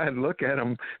 And I'd look at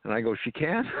them and I go, "She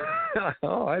can?"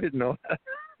 Oh, I didn't know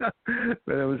that.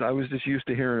 But I was just used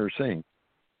to hearing her sing.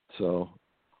 So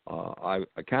I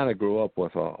kind of grew up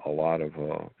with a lot of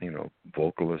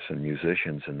vocalists and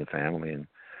musicians in the family, and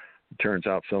it turns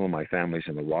out some of my family's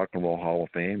in the Rock and Roll Hall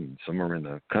of Fame, and some are in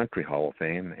the Country Hall of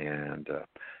Fame, and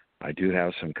I do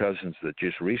have some cousins that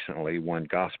just recently won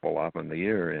Gospel Album of the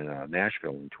Year in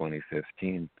Nashville in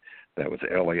 2015. That was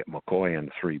Elliot McCoy and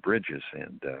the Three Bridges,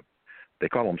 and they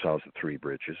call themselves the Three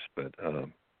Bridges, but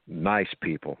nice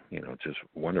people, just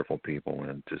wonderful people,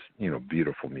 and just,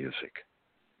 beautiful music.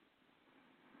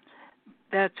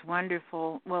 That's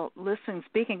wonderful. Well, listen,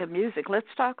 speaking of music,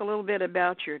 let's talk a little bit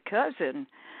about your cousin,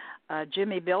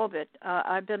 Jimmy Velvet.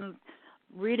 I've been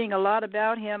reading a lot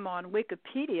about him on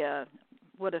Wikipedia.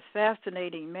 What a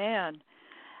fascinating man.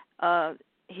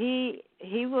 He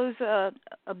was a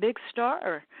big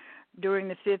star during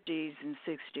the 50s and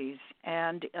 60s,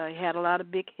 and he had a lot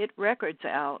of big hit records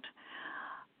out.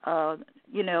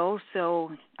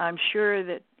 So I'm sure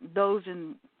that those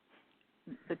in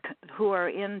who are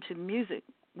into music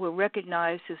will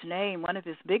recognize his name. One of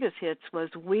his biggest hits was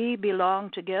 "We Belong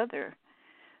Together,"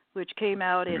 which came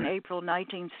out in April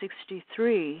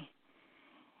 1963.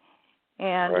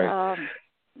 And right.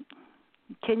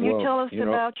 Can you tell us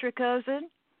about your cousin?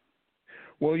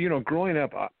 Well, growing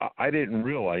up, I didn't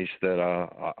realize that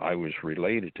I was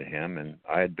related to him, and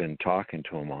I had been talking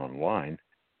to him online.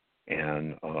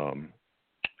 And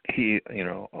he,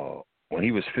 when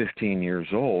he was 15 years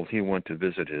old, he went to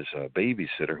visit his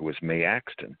babysitter, who was Mae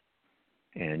Axton.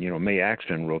 And, Mae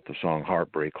Axton wrote the song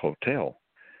Heartbreak Hotel.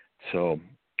 So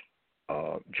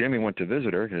Jimmy went to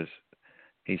visit her because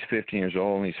he's 15 years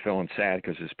old, and he's feeling sad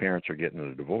because his parents are getting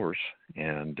a divorce.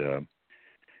 And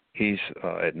he's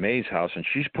at Mae's house, and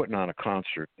she's putting on a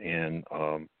concert in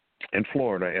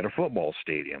Florida at a football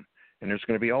stadium. And there's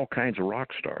going to be all kinds of rock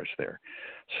stars there.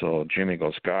 So Jimmy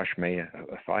goes, "Gosh, Mae,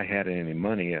 if I had any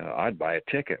money, I'd buy a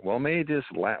ticket." Well, Mae just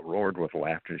roared with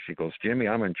laughter. She goes, "Jimmy,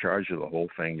 I'm in charge of the whole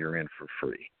thing. You're in for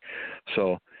free."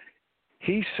 So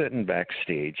he's sitting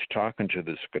backstage talking to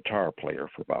this guitar player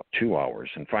for about 2 hours.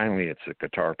 And finally, it's the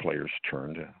guitar player's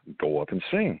turn to go up and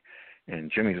sing.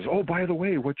 And Jimmy says, "Oh, by the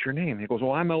way, what's your name?" He goes,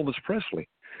 "Well, I'm Elvis Presley."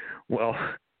 Well,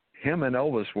 him and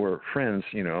Elvis were friends,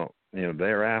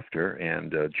 thereafter,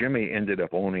 and Jimmy ended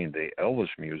up owning the Elvis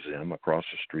Museum across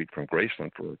the street from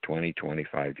Graceland for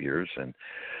 25 years, and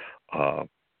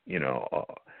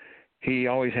he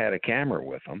always had a camera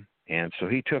with him, and so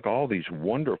he took all these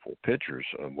wonderful pictures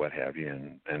of what have you.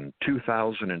 And in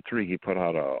 2003, he put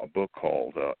out a book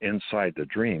called Inside the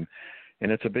Dream,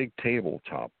 and it's a big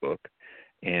tabletop book,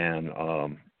 and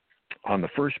on the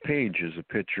first page is a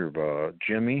picture of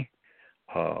Jimmy,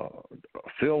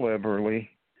 Phil Everly,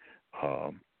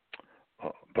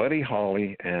 Buddy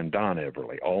Holly, and Don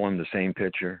Everly, all in the same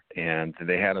picture. And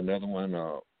they had another one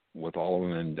with all of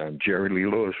them, and Jerry Lee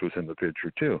Lewis was in the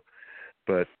picture too.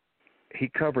 But he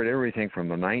covered everything from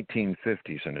the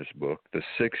 1950s in his book, the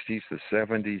 60s, the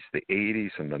 70s, the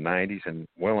 80s, and the 90s, and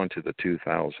well into the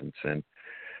 2000s. And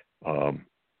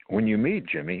when you meet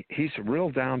Jimmy, he's a real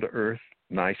down-to-earth,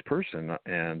 nice person.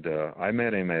 And I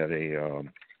met him at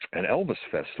an Elvis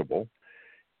festival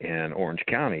in Orange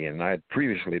County, and I had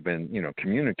previously been,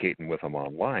 communicating with him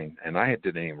online, and I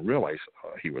didn't even realize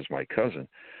he was my cousin.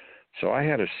 So I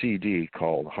had a CD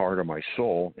called Heart of My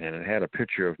Soul, and it had a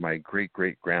picture of my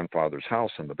great-great-grandfather's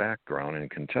house in the background in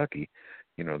Kentucky,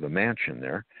 the mansion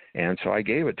there. And so I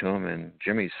gave it to him, and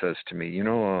Jimmy says to me,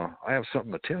 I have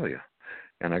something to tell you.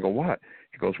 And I go, "What?"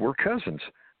 He goes, "We're cousins."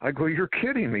 I go, "You're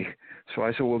kidding me." So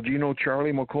I said, "Well, do you know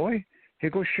Charlie McCoy?"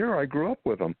 He goes, "Sure, I grew up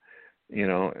with him."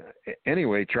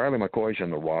 Anyway, Charlie McCoy's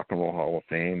in the Rock and Roll Hall of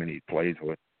Fame, and he plays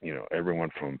with, everyone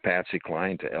from Patsy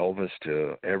Cline to Elvis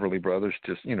to Everly Brothers,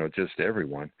 just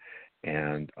everyone.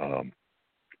 And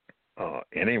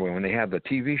anyway, when they had the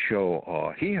TV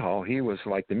show Hee Haw, he was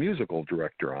like the musical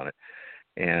director on it.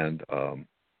 And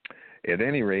at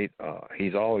any rate,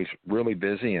 he's always really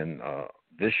busy. And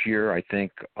this year, I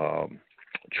think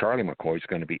Charlie McCoy's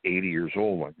going to be 80 years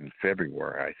old in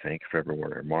February,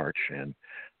 February or March. And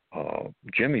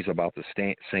Jimmy's about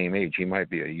the same age. He might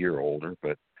be a year older,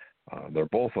 but they're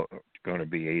both going to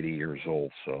be 80 years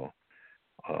old. So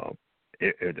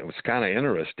it was kind of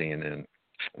interesting. And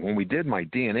when we did my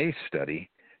DNA study,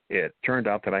 it turned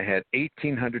out that I had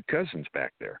 1,800 cousins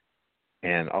back there.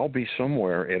 And I'll be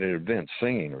somewhere at an event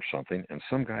singing or something, and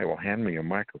some guy will hand me a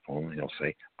microphone, and he'll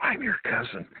say, "I'm your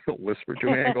cousin." He'll whisper to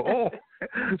me, and I go, "Oh."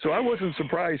 So I wasn't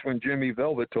surprised when Jimmy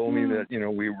Velvet told me that,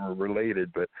 we were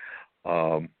related. But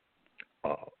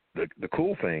the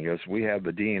cool thing is we have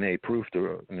the DNA proof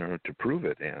to prove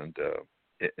it, and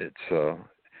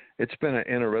it's been an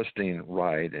interesting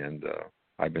ride, and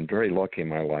I've been very lucky in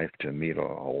my life to meet a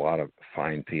lot of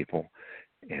fine people,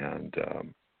 and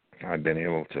I've been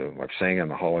able to. I've sang in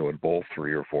the Hollywood Bowl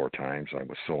 3 or 4 times. I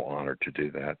was so honored to do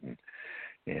that,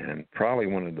 and probably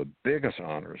one of the biggest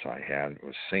honors I had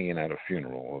was singing at a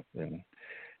funeral, and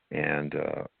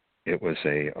it was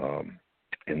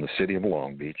in the city of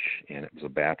Long Beach, and it was a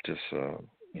Baptist,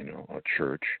 a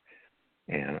church,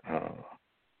 and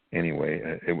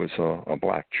anyway, it was a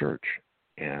black church,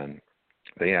 and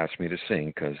they asked me to sing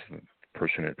because the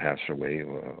person that passed away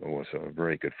was a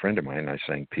very good friend of mine. I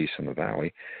sang "Peace in the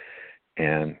Valley."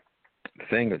 And the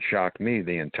thing that shocked me,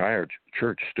 the entire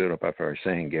church stood up after I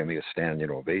sang, gave me a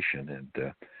standing ovation.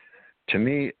 And to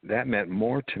me, that meant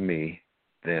more to me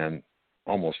than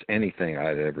almost anything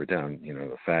I'd ever done.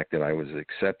 The fact that I was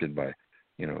accepted by,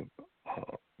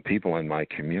 people in my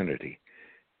community.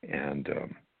 And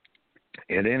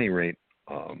at any rate,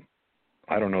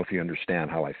 I don't know if you understand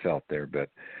how I felt there, but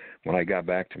when I got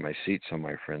back to my seat, some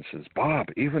of my friends says, "Bob,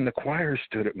 even the choir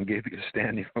stood up and gave you a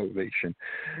standing ovation."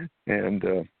 And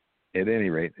at any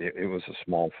rate, it was a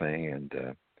small thing,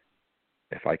 and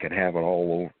if I could have it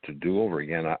all to do over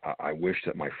again, I wish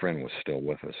that my friend was still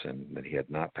with us and that he had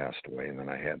not passed away, and then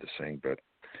I had to sing. But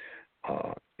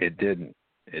it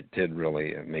did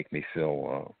really make me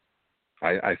feel.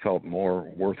 I felt more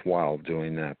worthwhile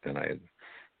doing that than I had,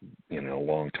 a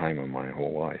long time in my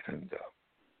whole life, and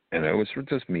it was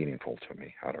just meaningful to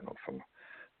me. I don't know if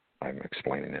I'm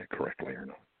explaining that correctly or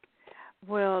not.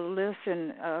 Well,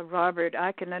 listen, Robert,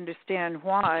 I can understand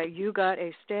why you got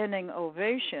a standing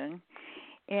ovation,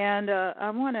 and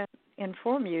I want to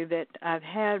inform you that I've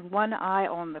had one eye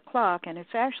on the clock, and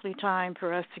it's actually time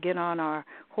for us to get on our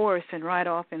horse and ride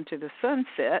off into the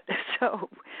sunset. So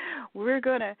we're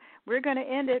gonna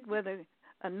end it with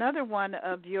another one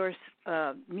of your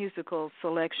musical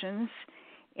selections,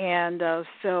 and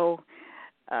so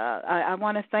I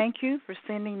want to thank you for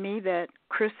sending me that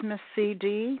Christmas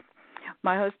CD.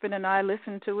 My husband and I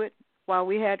listened to it while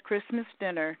we had Christmas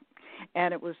dinner,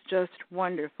 and it was just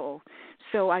wonderful.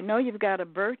 So I know you've got a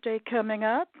birthday coming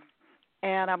up,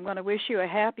 and I'm going to wish you a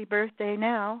happy birthday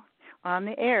now on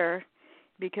the air,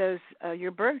 because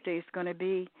your birthday is going to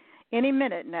be any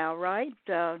minute now, right?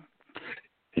 Yeah,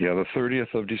 the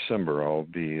 30th of December, I'll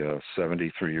be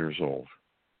 73 years old.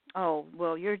 Oh,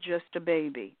 well, you're just a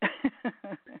baby.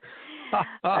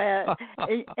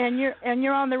 And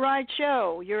you're on the right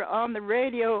show. You're on the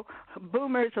Radio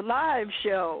Boomers Live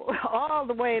show, all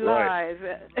the way live.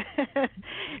 Right.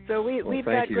 So we've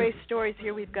got great stories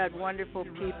here. We've got wonderful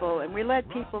people, and we let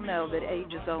people know that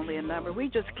age is only a number. We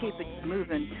just keep it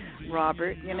moving,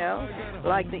 Robert,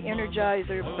 like the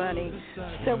Energizer Bunny.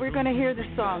 So we're going to hear the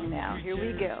song now. Here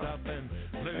we go.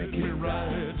 Thank you.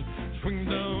 Swing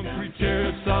down 3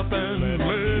 chairs, stop and let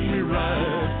me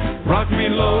ride. Rock me,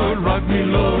 Lord,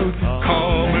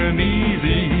 calm and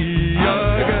easy.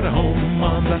 I got a home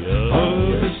on the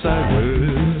other side.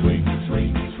 Well, swing,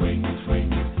 swing, swing, swing,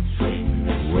 swing,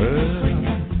 well, swing,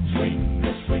 swing,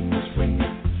 swing, swing,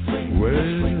 swing, well,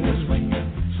 swing,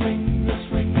 swing,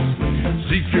 swing, swing.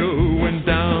 Ezekiel went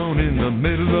down in the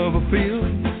middle of a field,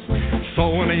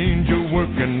 saw an angel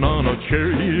working on a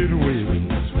chariot wheel.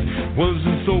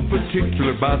 Wasn't so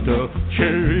particular about the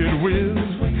chariot wheels,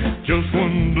 just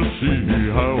wanted to see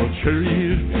how a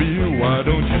chariot feel. Why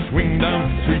don't you swing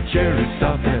down 3 chariots,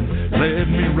 stop and let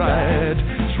me ride.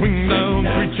 Swing down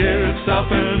 3 chariots,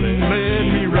 stop and let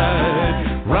me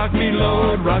ride. Rock me,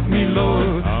 Lord,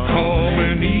 calm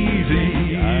and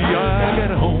easy. I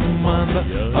got a home on the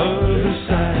other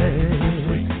side.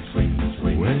 Swing, swing,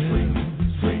 swing, well, swing,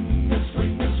 swing,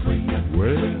 swing, swing,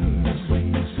 well.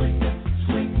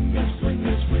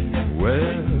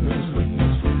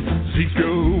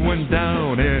 Ezekiel went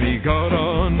down and he got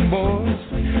on board.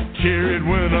 Chariot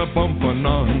went a bumping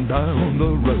on down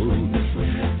the road.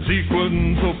 Zeke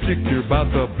wasn't so particular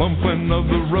about the bumping of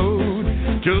the road,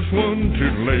 just wanted to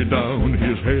lay down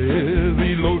his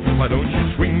heavy load. Why don't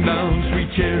you swing down 3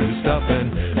 chairs, stop and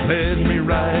let me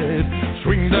ride.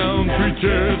 Swing down 3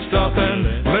 chairs, stop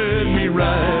and let me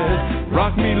ride.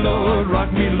 Rock me, Lord,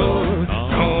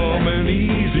 calm and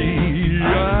easy.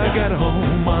 I got a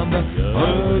home on the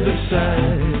other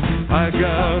side. I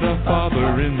got a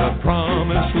father in the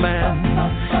promised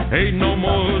land. Ain't no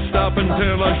more stopping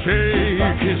till I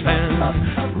shake his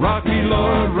hand. Rock me,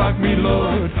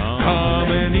 Lord,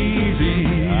 calm and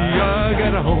easy. I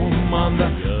got a home on the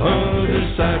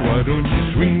other side. Why don't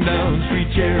you swing down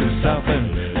 3 chairs, stop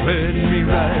and let me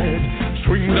ride.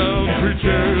 Swing down 3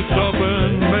 chairs, stop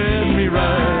and let me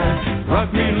ride.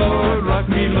 Rock me, Lord,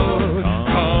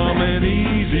 calm and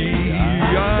easy.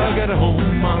 I got a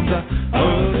home on the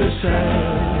other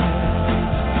side.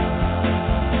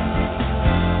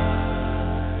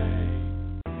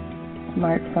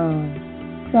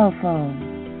 Smartphone, cell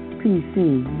phone,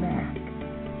 PC, Mac,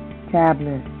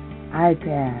 tablet,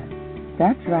 iPad.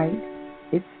 That's right,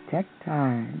 it's tech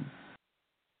time.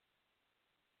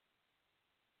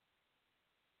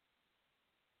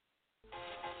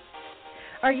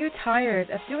 Are you tired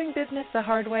of doing business the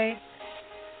hard way?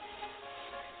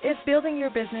 Is building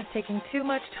your business taking too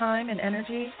much time and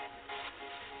energy?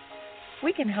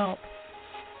 We can help.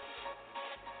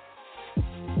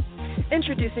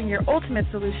 Introducing your ultimate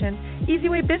solution,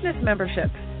 EasyWay Business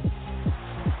Membership.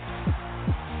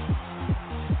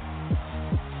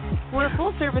 We're a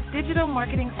full-service digital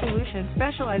marketing solution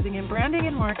specializing in branding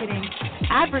and marketing,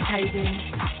 advertising,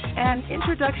 and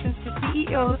introductions to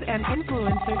CEOs and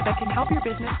influencers that can help your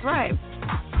business thrive.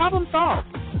 Problem solved.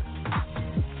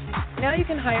 Now you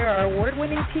can hire our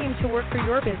award-winning team to work for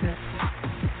your business.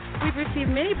 We've received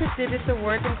many prestigious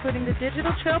awards, including the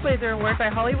Digital Trailblazer Award by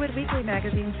Hollywood Weekly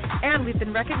magazine, and we've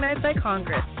been recognized by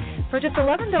Congress. For just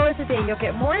 $11 a day, you'll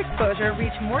get more exposure,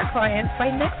 reach more clients by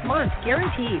next month,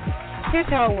 guaranteed. Here's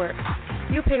how it works.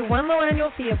 You pay one low annual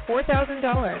fee of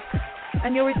 $4,000,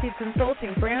 and you'll receive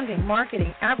consulting, branding,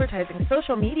 marketing, advertising,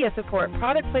 social media support,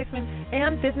 product placement,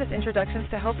 and business introductions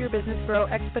to help your business grow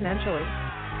exponentially.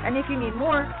 And if you need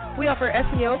more, we offer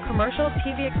SEO, commercial,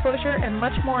 TV exposure, and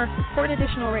much more for an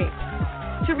additional rate.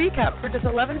 To recap, for just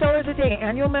 $11 a day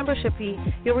annual membership fee,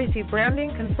 you'll receive branding,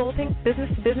 consulting,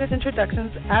 business-to-business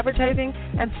introductions, advertising,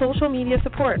 and social media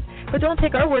support. But don't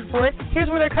take our word for it. Here's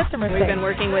what our customers say. We've been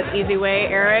working with EasyWay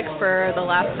Eric for the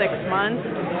last 6 months,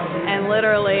 and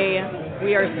literally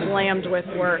we are slammed with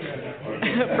work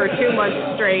for 2 months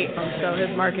straight, so his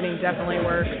marketing definitely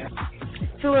works.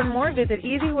 To learn more, visit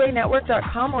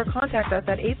EasyWayNetwork.com or contact us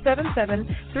at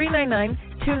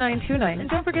 877-399-2929. And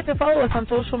don't forget to follow us on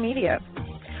social media.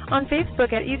 On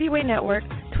Facebook at EasyWay Network,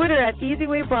 Twitter at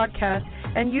EasyWay Broadcast,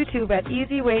 and YouTube at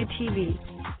EasyWay TV.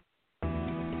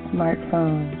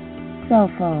 Smartphone, cell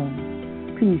phone,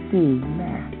 PC,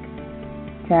 Mac,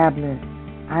 tablet,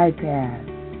 iPad.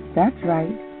 That's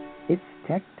right, it's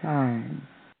tech time.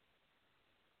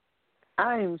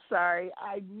 I'm sorry,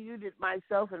 I muted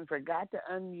myself and forgot to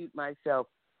unmute myself.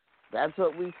 That's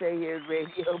what we say here at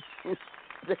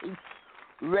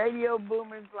Radio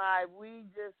Boomers Live. We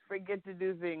just forget to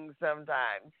do things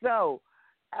sometimes. So,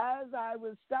 as I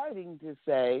was starting to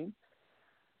say,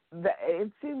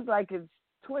 it seems like it's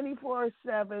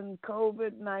 24/7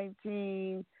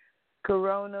 COVID-19,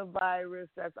 coronavirus.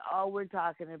 That's all we're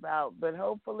talking about. But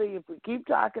hopefully, if we keep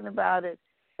talking about it,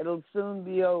 it'll soon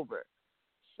be over.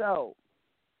 So,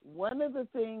 one of the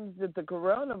things that the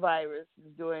coronavirus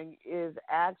is doing is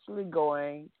actually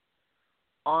going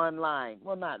online.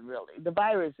 Well, not really. The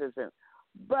virus isn't.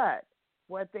 But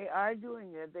what they are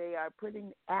doing is they are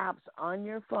putting apps on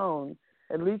your phone,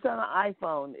 at least on an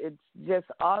iPhone. It's just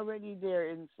already there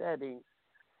in settings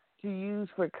to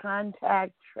use for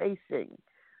contact tracing,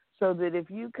 so that if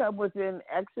you come within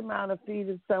X amount of feet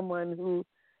of someone who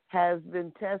has been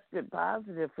tested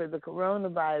positive for the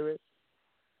coronavirus,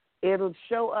 it'll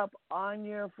show up on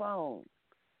your phone,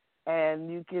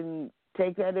 and you can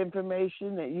take that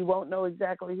information, and you won't know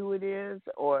exactly who it is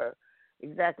or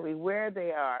exactly where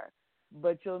they are,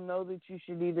 but you'll know that you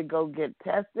should either go get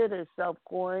tested or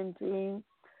self-quarantine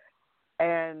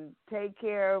and take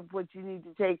care of what you need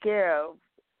to take care of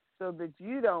so that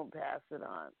you don't pass it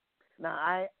on.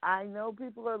 Now, I know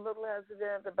people are a little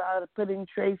hesitant about putting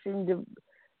tracing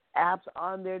apps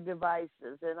on their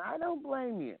devices, and I don't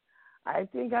blame you. I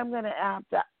think I'm going to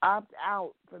opt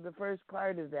out for the first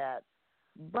part of that.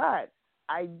 But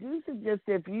I do suggest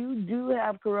if you do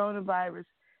have coronavirus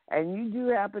and you do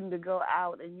happen to go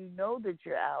out and you know that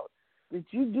you're out, that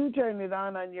you do turn it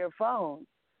on your phone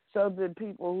so that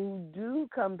people who do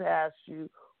come past you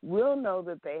will know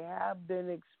that they have been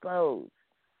exposed.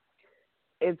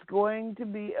 It's going to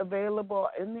be available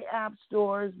in the app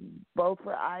stores, both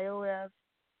for iOS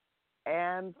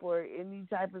and for any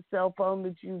type of cell phone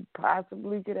that you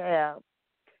possibly could have.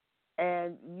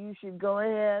 And you should go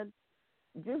ahead,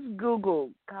 just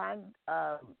Google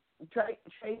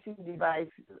tracing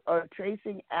devices or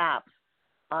tracing apps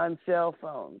on cell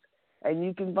phones, and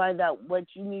you can find out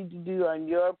what you need to do on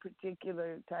your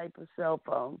particular type of cell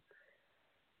phone.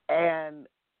 And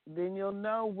then you'll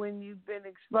know when you've been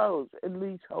exposed, at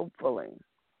least hopefully.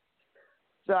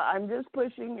 So I'm just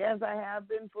pushing, as I have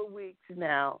been for weeks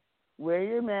now, wear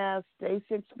your mask, stay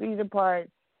 6 feet apart,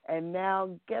 and now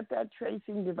get that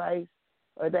tracing device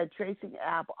or that tracing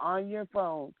app on your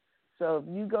phone. So if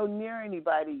you go near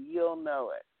anybody, you'll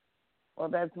know it. Well,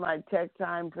 that's my tech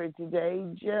time for today.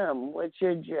 Jim, what's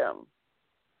your Jim?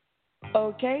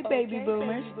 Okay, baby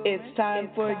boomers, it's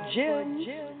time for Jim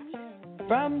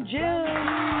from Jim.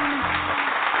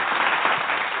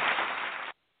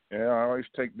 Yeah, I always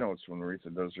take notes when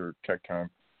Aretha does her tech time.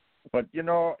 But, you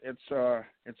know,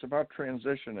 it's about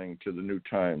transitioning to the new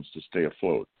times to stay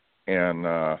afloat. And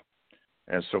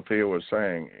as Sophia was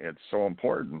saying, it's so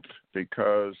important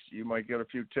because you might get a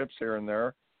few tips here and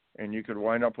there, and you could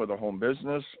wind up with a home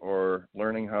business or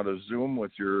learning how to Zoom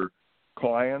with your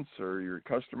clients or your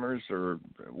customers or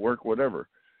work, whatever.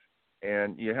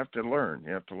 And you have to learn.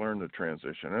 You have to learn the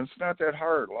transition. And it's not that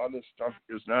hard. A lot of this stuff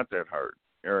is not that hard.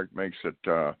 Eric makes it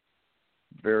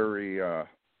very,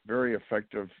 very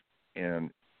effective,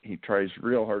 and he tries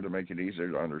real hard to make it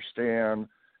easier to understand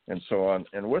and so on.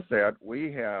 And with that,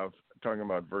 we have, talking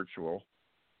about the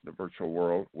virtual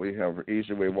world, we have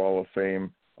EasyWay Wall of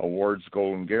Fame Awards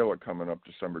Golden Gala coming up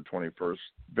December 21st.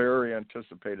 Very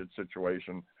anticipated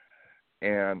situation.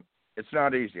 And it's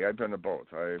not easy. I've been to both.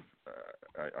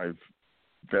 I've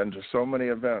been to so many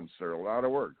events. They're a lot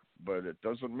of work, but it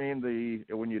doesn't mean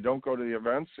when you don't go to the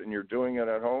events and you're doing it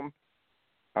at home,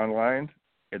 online,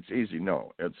 it's easy.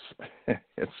 No, it's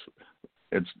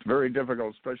very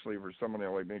difficult, especially for somebody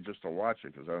like me, just to watch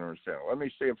it because I don't understand. Let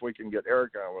me see if we can get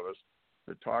Eric on with us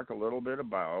to talk a little bit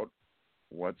about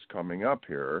what's coming up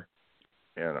here,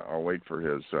 and I'll wait for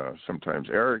his. Sometimes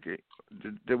Eric,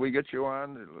 did we get you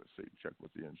on? Let's see. Check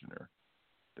with the engineer.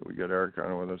 Did we get Eric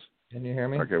on with us? Can you hear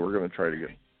me? Okay, we're going to try to get.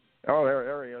 Oh,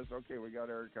 there he is. Okay, we got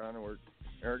Eric on.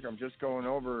 Eric, I'm just going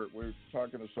over. We're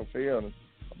talking to Sophia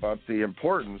about the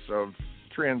importance of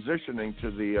transitioning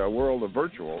to the world of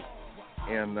virtual.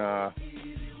 And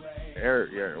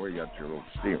Eric, yeah, we got your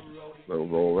little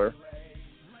roll there.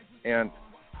 And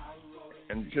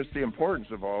just the importance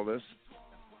of all this.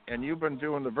 And you've been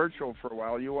doing the virtual for a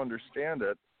while. You understand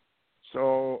it.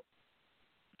 So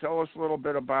tell us a little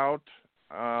bit about,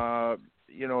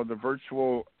 the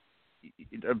virtual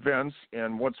events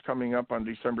and what's coming up on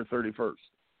December 31st.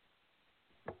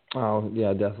 Oh,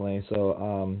 yeah, definitely.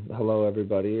 So hello,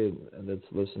 everybody that's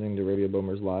listening to Radio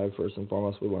Boomers Live. First and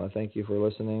foremost, we want to thank you for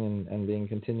listening and being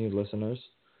continued listeners.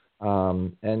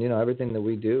 And, everything that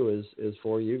we do is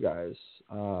for you guys.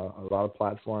 A lot of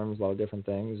platforms, a lot of different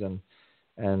things.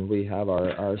 And we have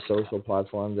our social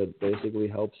platform that basically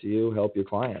helps you help your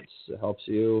clients. It helps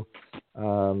you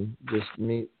just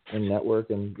meet and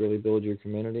network and really build your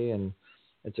community. And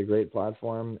it's a great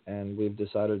platform. And we've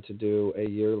decided to do a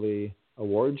yearly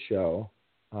award show,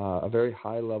 a very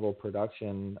high-level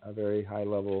production, a very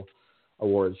high-level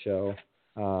award show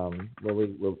where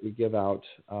we give out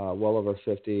well over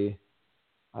 50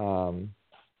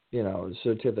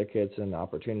 certificates and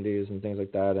opportunities and things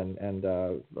like that, and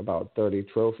about 30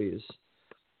 trophies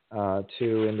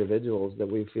to individuals that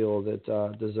we feel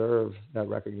that deserve that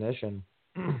recognition.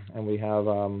 And we have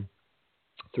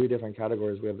 3 different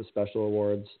categories. We have the special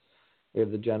awards, we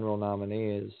have the general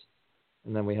nominees,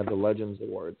 and then we have the Legends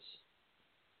Awards.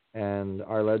 And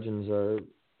our legends are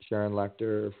Sharon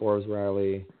Lecter, Forbes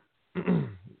Riley,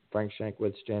 Frank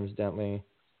Shankwitz, James Dentley,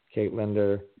 Kate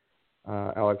Linder,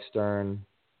 Alex Stern,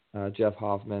 Jeff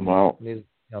Hoffman. Wow.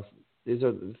 These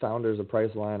are the founders of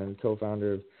Priceline and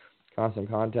co-founder of Constant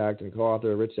Contact and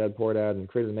co-author of Rich Dad Poor Dad and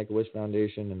creator of the Make-A-Wish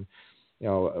Foundation. And,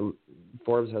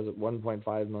 Forbes has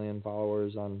 1.5 million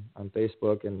followers on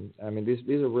Facebook. And, I mean,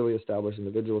 these are really established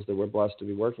individuals that we're blessed to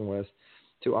be working with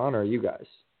to honor you guys.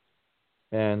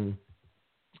 And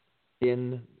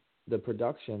in the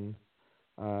production,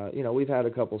 we've had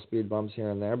a couple speed bumps here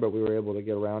and there, but we were able to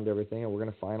get around everything, and we're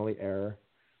going to finally air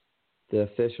the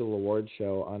official award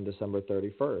show on December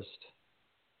 31st.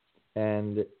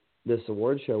 And this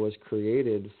award show was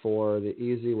created for the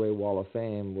Easy Way Wall of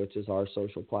Fame, which is our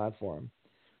social platform.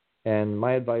 And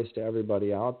my advice to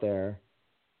everybody out there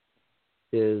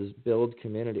is build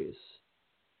communities.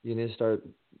 You need to start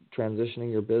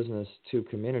transitioning your business to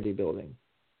community building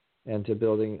and to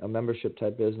building a membership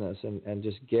type business, and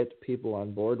just get people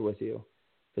on board with you,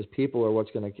 because people are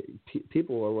what's going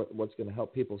to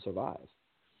help people survive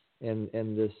in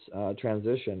this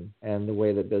transition and the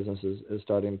way that business is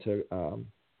starting to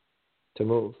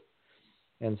move.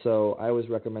 And so I always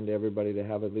recommend to everybody to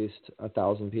have at least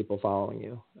 1,000 people following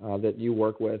you that you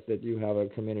work with, that you have a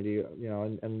community,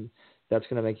 and that's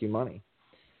going to make you money.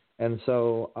 And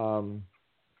so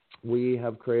we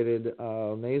have created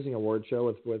an amazing award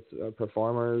show with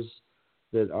performers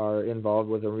that are involved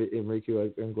with Enrique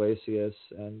Iglesias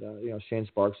and Shane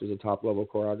Sparks, who's a top level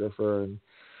choreographer, and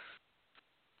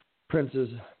Prince's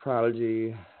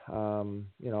Prodigy,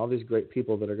 all these great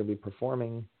people that are going to be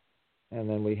performing. And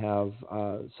then we have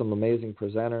some amazing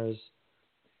presenters,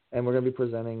 and we're going to be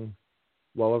presenting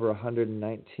well over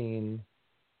 119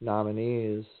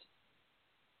 nominees.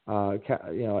 I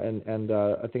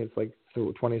think it's like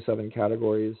 27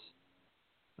 categories.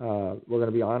 We're going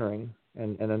to be honoring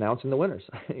and announcing the winners.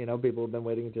 People have been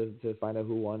waiting to find out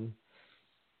who won.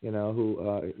 Who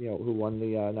won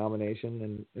the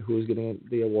nomination and who's getting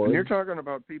the award. And you're talking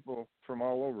about people from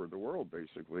all over the world,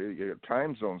 basically. You have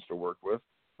time zones to work with.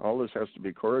 All this has to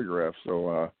be choreographed,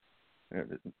 so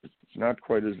it's not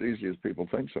quite as easy as people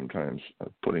think sometimes,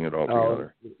 putting it all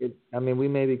together. We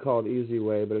may be called Easy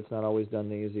Way, but it's not always done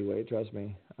the easy way. Trust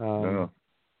me. No,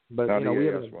 but not we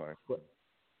have why.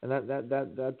 And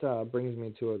that brings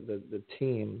me to the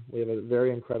team. We have a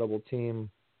very incredible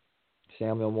team: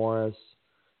 Samuel Morris,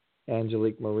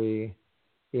 Angelique Marie,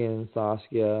 Ian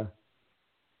Saskia,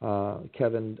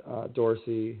 Kevin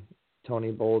Dorsey,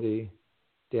 Tony Boldy,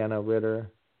 Dana Ritter.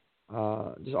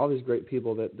 Just all these great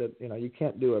people that you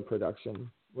can't do a production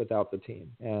without the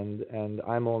team, and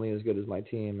I'm only as good as my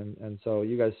team, and so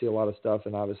you guys see a lot of stuff,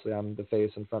 and obviously I'm the face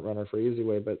and front runner for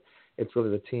EasyWay, but it's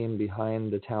really the team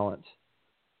behind the talent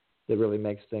that really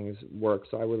makes things work.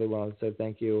 So I really want to say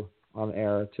thank you on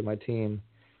air to my team,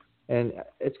 and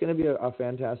it's going to be a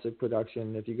fantastic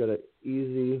production. If you go to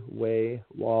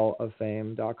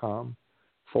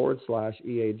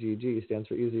easywayWallOfFame.com/EAGG, stands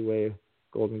for EasyWay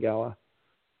Golden Gala,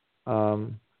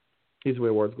 EasyWay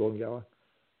Awards Golden Gala.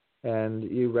 And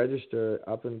you register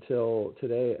up until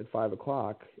today at 5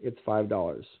 o'clock. It's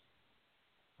 $5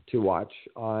 to watch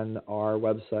on our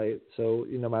website. So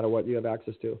no matter what you have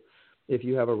access to. If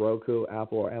you have a Roku,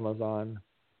 Apple, or Amazon,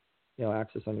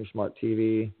 access on your smart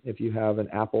TV. If you have an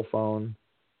Apple phone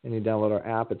and you download our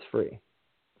app, it's free.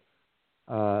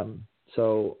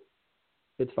 So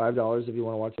it's $5 if you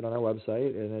want to watch it on our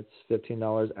website, and it's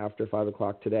 $15 after 5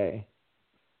 o'clock today.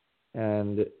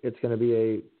 And it's going to be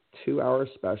a 2-hour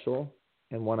special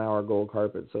and 1-hour gold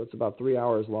carpet. So it's about 3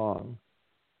 hours long,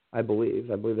 I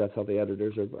believe. I believe that's how the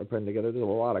editors are putting together. There's a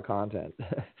lot of content.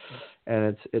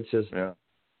 And it's just,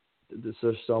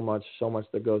 there's so much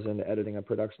that goes into editing a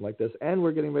production like this. And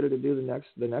we're getting ready to do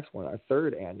the next one, our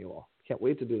third annual. Can't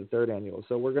wait to do the third annual.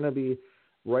 So we're going to be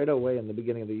right away in the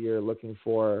beginning of the year looking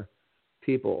for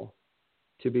people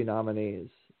to be nominees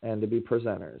and to be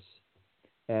presenters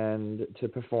and to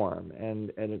perform.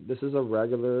 And this is a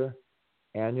regular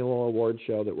annual award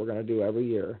show that we're going to do every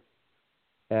year.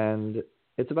 And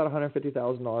it's about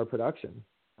 $150,000 production.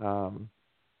 And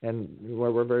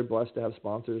we're very blessed to have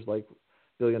sponsors like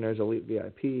Billionaires Elite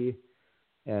VIP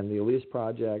and the Elise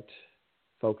Project,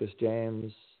 Focus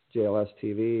James, JLS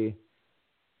TV,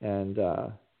 and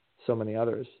so many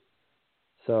others.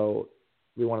 So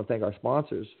we want to thank our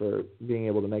sponsors for being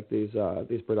able to make these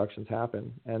productions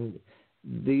happen. And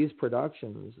these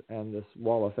productions and this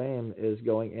Wall of Fame is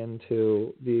going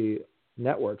into the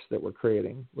networks that we're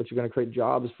creating, which are going to create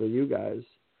jobs for you guys,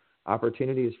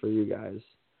 opportunities for you guys,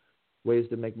 ways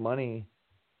to make money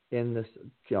in this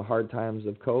hard times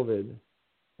of COVID,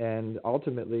 and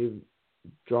ultimately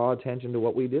draw attention to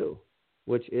what we do,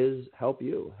 which is help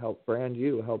you, help brand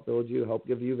you, help build you, help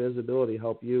give you visibility,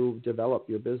 help you develop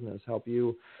your business, help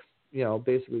you,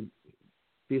 basically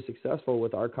be successful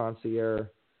with our concierge,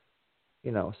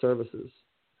 services.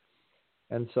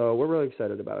 And so we're really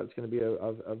excited about it. It's going to be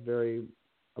a very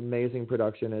amazing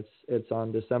production. It's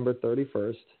on December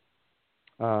 31st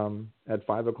at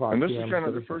 5 o'clock p.m. And this PM. is kind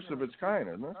of the first of its kind,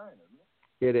 isn't it?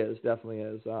 It is, definitely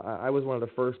is. I was one of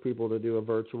the first people to do a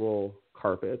virtual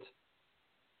carpet,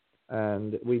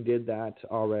 and we did that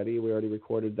already. We already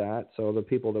recorded that. So the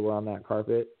people that were on that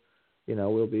carpet,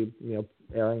 we'll be,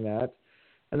 airing that.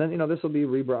 And then, this will be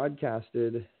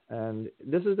rebroadcasted. And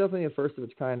this is definitely a first of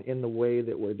its kind in the way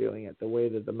that we're doing it, the way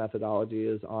that the methodology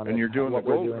is on it. And you're doing what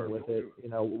the gold we're doing with it,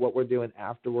 what we're doing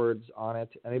afterwards on it.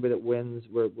 Anybody that wins,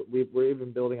 we're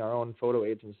even building our own photo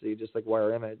agency, just like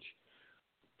Wire Image,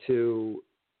 to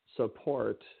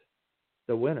support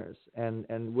the winners.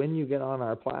 And when you get on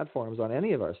our platforms on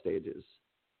any of our stages,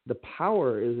 the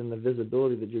power is in the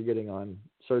visibility that you're getting on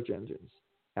search engines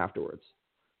afterwards.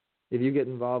 If you get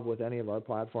involved with any of our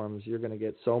platforms, you're going to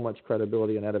get so much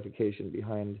credibility and edification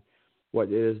behind what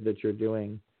it is that you're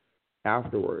doing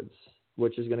afterwards,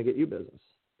 which is going to get you business,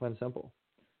 plain and simple.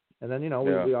 And then,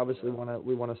 we obviously want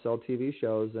to sell TV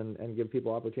shows and give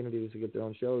people opportunities to get their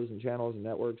own shows and channels and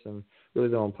networks and really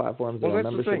their own platforms, their own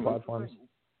membership platforms.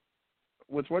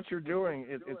 With what you're doing,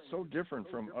 it's so different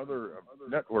from other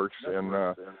networks and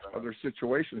other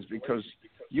situations because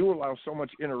you allow so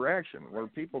much interaction where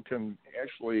people can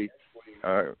actually,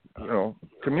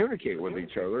 communicate with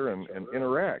each other and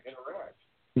interact.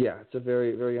 Yeah, it's a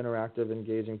very, very interactive,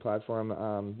 engaging platform.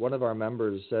 One of our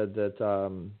members said that,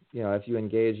 if you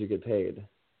engage, you get paid.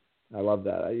 I love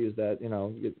that. I use that,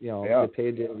 get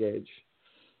paid to engage.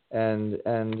 And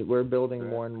we're building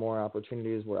more and more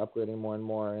opportunities. We're upgrading more and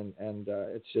more, and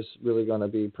it's just really going to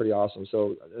be pretty awesome.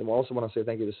 So I also want to say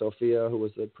thank you to Sophia, who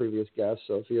was the previous guest.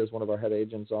 Sophia is one of our head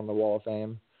agents on the Wall of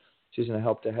Fame. She's going to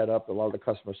help to head up a lot of the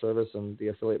customer service and the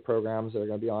affiliate programs that are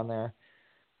going to be on there.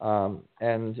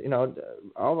 And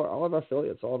all of our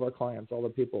affiliates, all of our clients, all the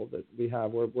people that we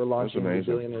have, we're launching the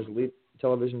Billionaires Elite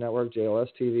Television Network, JLS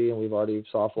TV, and we've already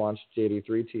soft launched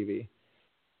JD3 TV.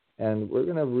 And we're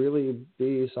going to really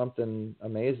be something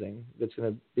amazing. It's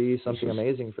going to be something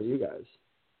amazing for you guys.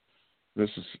 This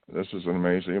is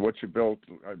amazing. What you built,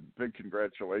 big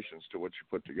congratulations to what you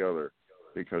put together,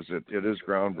 because it is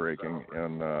groundbreaking,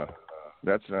 and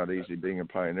that's not easy being a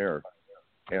pioneer.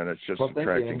 And it's just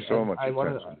attracting so much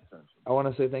attention. I want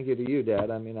to say thank you to you, Dad.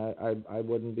 I mean, I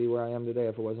wouldn't be where I am today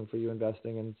if it wasn't for you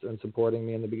investing and supporting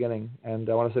me in the beginning. And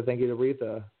I want to say thank you to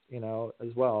Retha,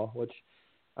 as well, which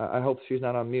I hope she's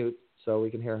not on mute so we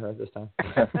can hear her this time.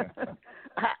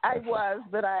 I was,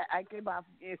 but I came off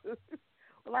mute.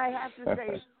 Well, I have to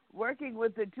say, working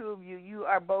with the two of you, you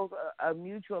are both a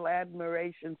mutual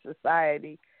admiration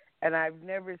society, and I've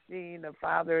never seen a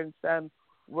father and son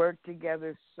work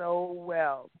together so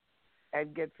well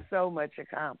and get so much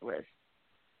accomplished.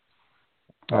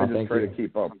 I just try to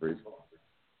keep up, Bruce.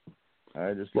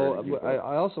 I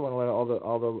also want to let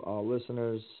all the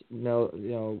listeners know,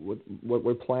 what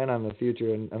we plan on in the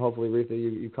future, and hopefully, Retha,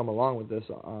 you come along with this.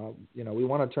 We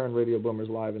want to turn Radio Boomers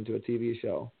Live into a TV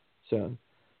show soon,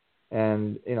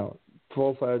 and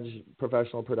full-fledged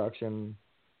professional production,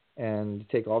 and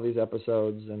take all these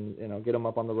episodes and get them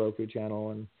up on the Roku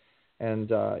channel, and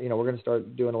we're going to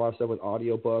start doing a lot of stuff with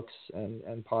audiobooks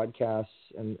and podcasts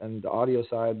and the audio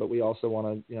side, but we also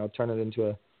want to turn it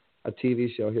into a TV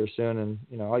show here soon.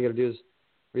 And all you got to do is,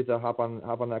 Retha, hop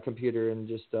on that computer and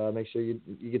just make sure you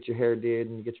get your hair did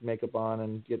and you get your makeup on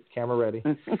and get camera ready.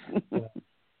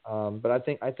 But I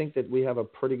think that we have a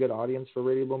pretty good audience for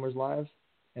Radio Boomers Live,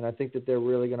 and I think that they're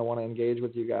really going to want to engage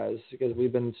with you guys because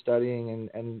we've been studying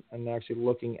and actually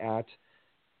looking at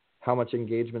how much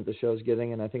engagement the show's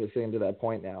getting, and I think it's getting to that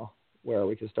point now where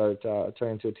we can start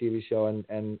turning into a TV show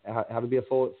and how to be a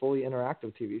fully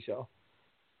interactive TV show.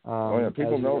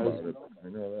 People know about it. I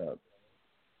know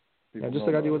that. Just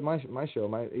like I do with my show.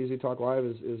 My Easy Talk Live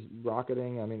is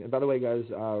rocketing. I mean, by the way, guys,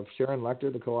 Sharon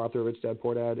Lechter, the co-author of Rich Dad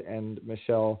Poor Dad, and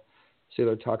Michelle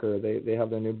Sealer Tucker, they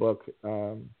have their new book,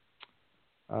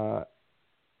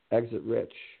 Exit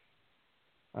Rich.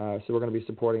 So we're going to be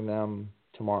supporting them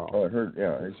tomorrow. Oh, I heard.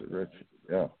 Yeah, Exit Rich.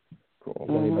 Yeah, cool. If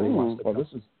anybody wants to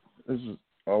this is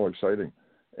all exciting,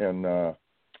 and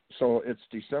so it's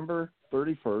December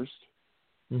 31st.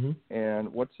 Mm-hmm.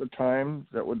 And what's the time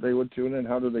that they would tune in?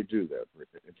 How do they do that?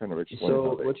 Kind of explain.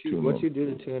 So what you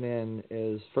do to tune in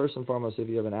is, first and foremost, if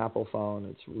you have an Apple phone,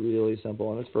 it's really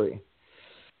simple and it's free.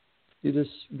 You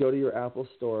just go to your Apple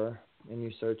store and you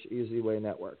search Easy Way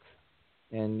Network,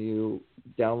 and you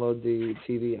download the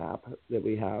TV app that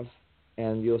we have,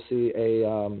 and you'll see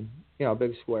a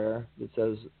big square that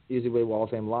says Easy Way Wall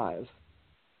of Fame Live.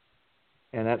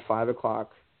 And at 5:00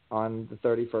 on the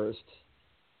 31st.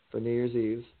 For New Year's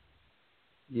Eve,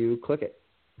 you click it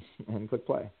and click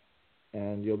play,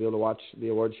 and you'll be able to watch the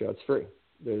award show. It's free.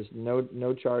 There's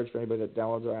no charge for anybody that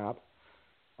downloads our app.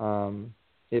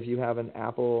 If you have an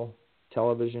Apple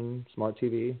television, smart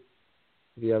TV,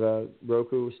 if you have a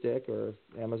Roku stick or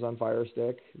Amazon Fire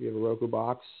Stick, if you have a Roku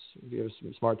box, if you have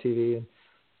a smart TV, and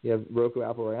you have Roku,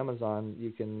 Apple, or Amazon,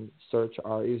 you can search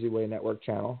our Easy Way Network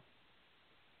channel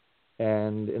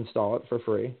and install it for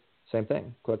free. Same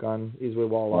thing. Click on Easy Way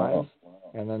Wall Live,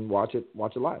 and then watch it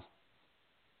live.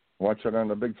 Watch it on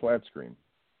the big flat screen.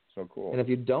 So cool. And if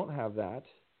you don't have that,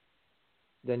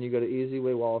 then you go to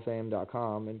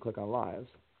easywaywalloffame.com and click on Live.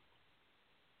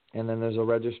 And then there's a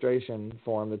registration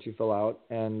form that you fill out,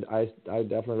 and I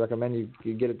definitely recommend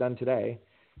you get it done today,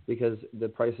 because the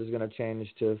price is going to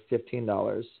change to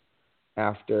 $15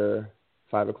 after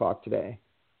 5:00 today.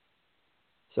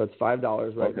 So it's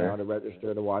 $5 right now to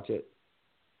register to watch it.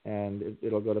 And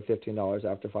it'll go to $15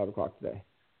 after 5:00 today.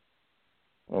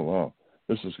 Oh wow!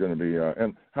 This is going to be.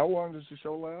 And how long does the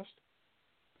show last?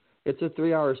 It's a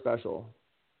 3-hour special.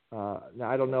 Now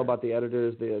I don't know about the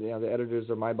editors. The editors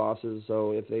are my bosses,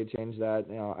 so if they change that,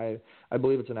 I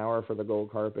believe it's an hour for the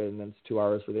gold carpet, and then it's 2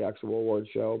 hours for the actual award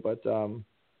show. But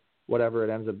whatever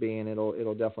it ends up being,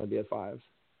 it'll definitely be at 5.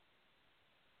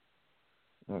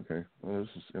 Okay. Well,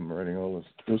 I'm writing all this.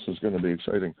 This is going to be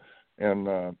exciting,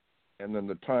 and then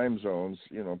the time zones,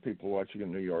 people watching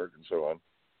in New York and so on,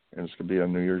 and it's going to be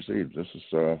on New Year's Eve. This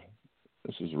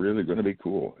is really going to be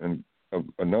cool. And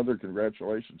another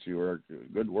congratulations to you, Eric.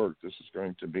 Good work. This is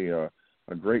going to be a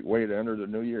great way to enter the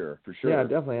new year, for sure. Yeah,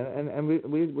 definitely. And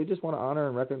we just want to honor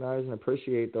and recognize and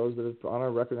appreciate those that have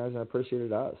honored, recognized, and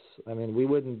appreciated us. I mean, we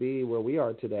wouldn't be where we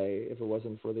are today if it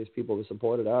wasn't for these people who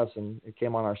supported us and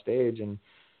came on our stage. And,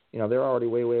 they're already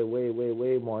way, way, way, way,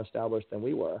 way more established than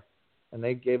we were. And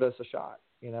they gave us a shot,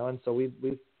 and so we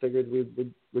figured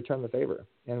we'd return the favor.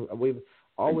 And we've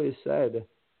always said,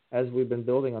 as we've been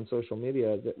building on social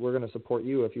media, that we're going to support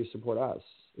you if you support us.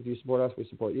 If you support us, we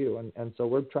support you. And so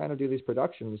we're trying to do these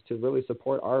productions to really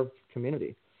support our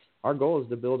community. Our goal is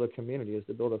to build a community, is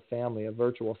to build a family, a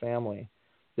virtual family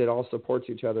that all supports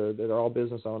each other, that are all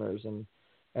business owners,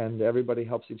 and everybody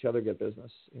helps each other get business,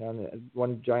 and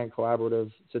one giant collaborative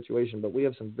situation. But we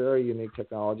have some very unique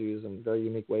technologies and very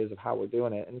unique ways of how we're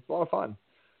doing it, and it's a lot of fun.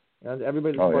 And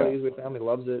everybody that's part of the Easy Way family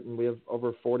loves it, and we have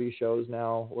over 40 shows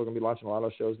now. We're going to be launching a lot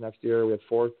of shows next year. We have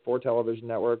four television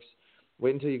networks.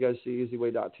 Wait until you guys see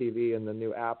EasyWay.tv and the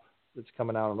new app that's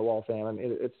coming out on the Wall fam. I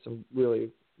mean, it's some really,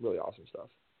 really awesome stuff.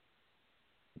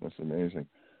 That's amazing.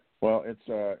 Well,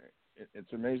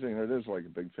 it's amazing. It is like a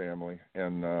big family,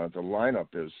 and the lineup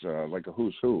is like a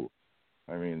who's who.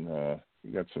 I mean,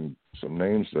 you got some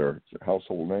names there,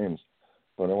 household names.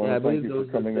 But I want to thank you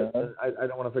for coming on. I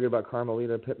don't want to forget about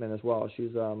Carmelita Pittman as well.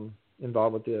 She's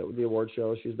involved with the award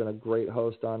show. She's been a great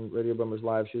host on Radio Boomers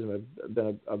Live. She's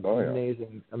been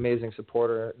an amazing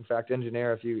supporter. In fact,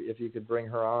 engineer, if you could bring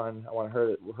her on, I want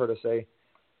her to say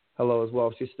hello as well.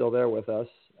 If she's still there with us,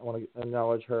 I want to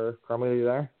acknowledge her. Carmelita, you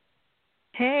there?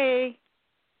 Hey.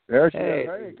 There she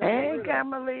is. Hey,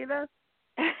 Carmelita.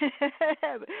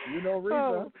 You know Rita.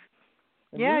 Oh.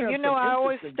 Yeah, I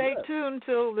always stay tuned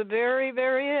till the very,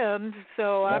 very end.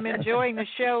 So I'm enjoying the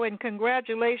show, and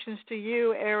congratulations to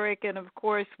you, Eric. And, of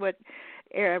course, what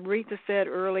Rita said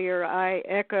earlier, I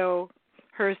echo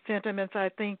her sentiments. I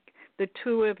think the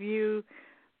two of you,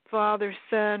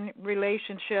 father-son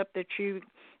relationship that you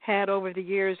had over the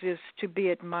years is to be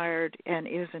admired and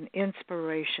is an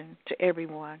inspiration to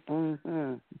everyone.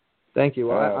 Mm-hmm. Thank you.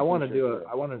 Well, I want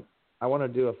to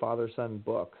do a father-son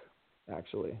book.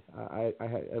 Actually,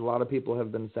 a lot of people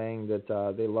have been saying that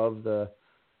they love the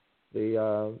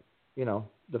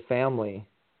family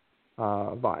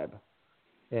vibe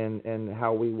and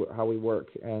how we work,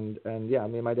 and yeah,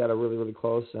 me and my dad are really, really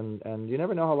close, and you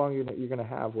never know how long you're going to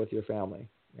have with your family.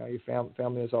 Your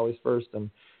family is always first, and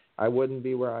I wouldn't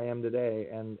be where I am today.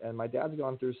 And my dad's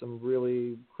gone through some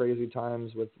really crazy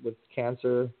times with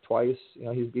cancer twice.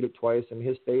 He's beat it twice, and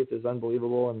his faith is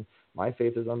unbelievable, and my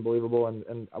faith is unbelievable.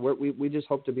 And we just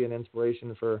hope to be an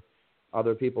inspiration for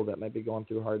other people that might be going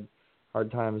through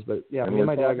hard times. But yeah, me and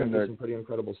my dad are going to do some pretty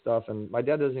incredible stuff. And my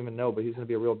dad doesn't even know, but he's going to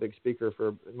be a real big speaker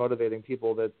for motivating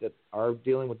people that are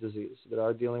dealing with disease, that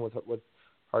are dealing with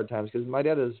hard times. Because my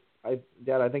dad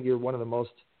Dad, I think you're one of the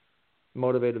most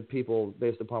motivated people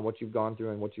based upon what you've gone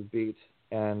through and what you've beat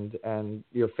and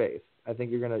your faith. I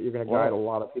think you're gonna guide a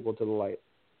lot of people to the light.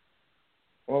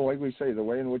 Well, like we say, the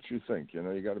way in which you think,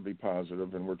 you got to be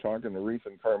positive. And we're talking to Reef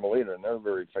and Carmelita, and they're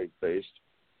very faith-based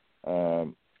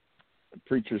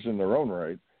preachers in their own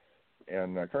right.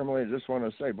 And Carmelita, just want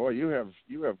to say, boy, you have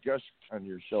guests on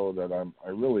your show that I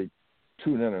really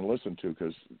tune in and listen to,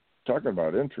 because talking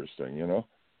about interesting,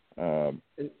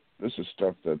 this is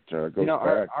stuff that goes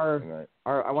back.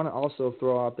 I want to also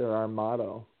throw out there our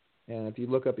motto, and if you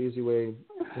look up Easy Way,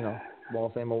 Wall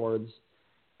of Fame Awards,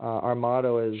 our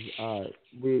motto is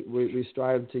we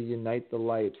strive to unite the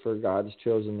light for God's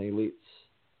chosen elites,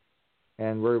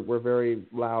 and we're very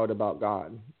loud about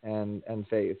God and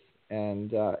faith,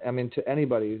 and I mean, to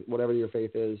anybody, whatever your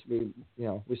faith is, we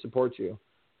support you,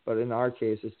 but in our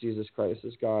case, it's Jesus Christ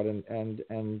is God,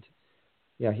 and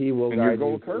yeah, He will guide you. And your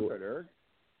gold carpet, Eric.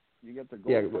 You get the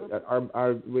gold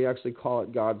carpet. We actually call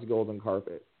it God's golden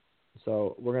carpet.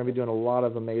 So we're going to be doing a lot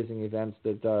of amazing events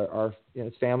that are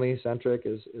it's family centric,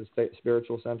 is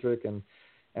spiritual centric, and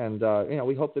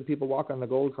we hope that people walk on the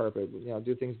gold carpet,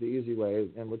 do things the easy way,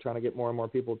 and we're trying to get more and more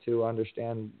people to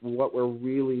understand what we're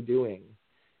really doing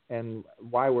and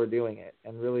why we're doing it,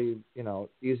 and really,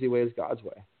 easy way is God's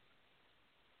way.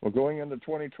 Well, going into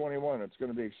 2021, it's going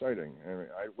to be exciting. I mean,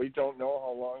 we don't know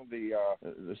how long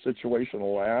the situation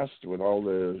will last with all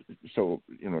the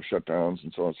shutdowns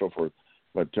and so on and so forth.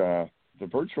 But the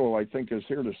virtual, I think, is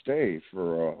here to stay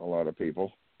for a lot of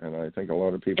people, and I think a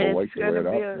lot of people like the way it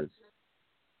operates.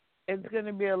 It's going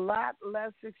to be a lot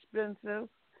less expensive.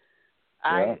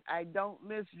 Yeah. I don't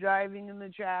miss driving in the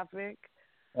traffic.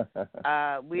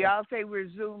 We all say we're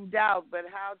zoomed out, but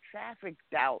how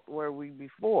trafficked out were we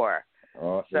before?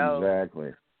 So,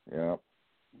 exactly. Yeah.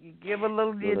 You give a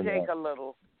little, you take a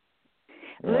little.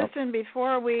 Yeah. Listen,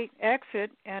 before we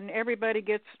exit and everybody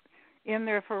gets in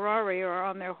their Ferrari or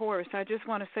on their horse, I just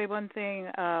want to say one thing.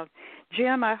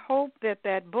 Jim, I hope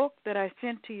that book that I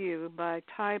sent to you by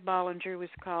Ty Bollinger was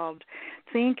called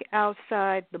Think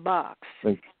Outside the Box.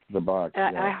 Think the Box,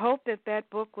 yeah. I hope that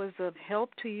book was of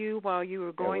help to you while you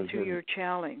were going through your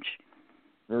challenge.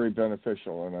 Very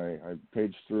beneficial, and I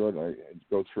page through it. I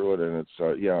go through it, and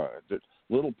it's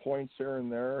little points here and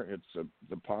there. It's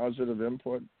the positive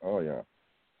input. Oh yeah,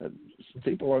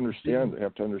 people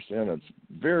have to understand it's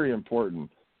very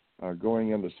important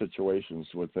going into situations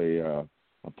with a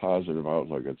positive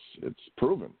outlook. It's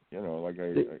proven. Like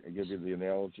I give you the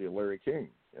analogy of Larry King.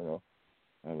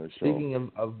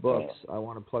 Speaking of books, I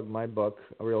want to plug my book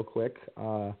real quick.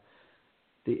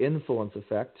 The Influence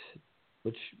Effect.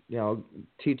 which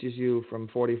teaches you from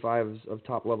 45 of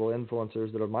top level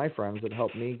influencers that are my friends that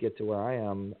helped me get to where I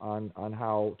am on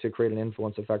how to create an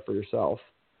influence effect for yourself.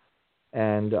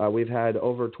 And we've had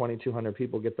over 2,200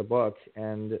 people get the book,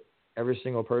 and every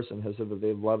single person has said that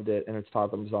they've loved it and it's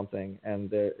taught them something,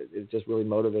 and it just really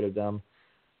motivated them.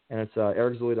 And it's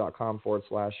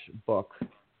ericzouli.com/book. If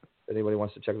anybody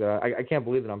wants to check that out. I can't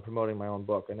believe that I'm promoting my own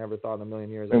book. I never thought in a million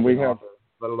years I'd be an author,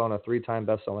 let alone a 3-time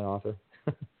best-selling author.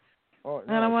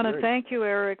 And I want to thank you,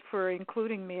 Eric, for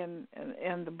including me in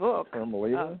the book.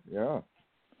 Carmelita, yeah.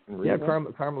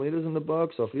 Carmelita's in the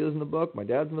book. Sophia's in the book. My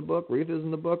dad's in the book. Retha's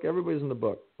in the book. Everybody's in the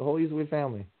book. The whole Easy Way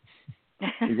family.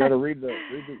 You got to read the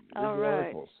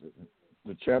articles,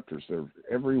 the chapters. There,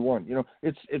 every one.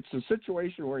 It's a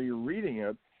situation where you're reading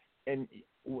it, and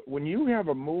when you have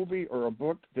a movie or a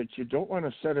book that you don't want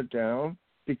to set it down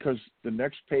because the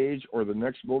next page or the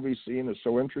next movie scene is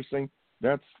so interesting,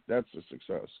 that's a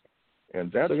success. And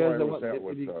that's why I was at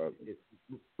with.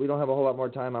 We don't have a whole lot more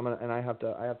time. I have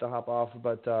to hop off.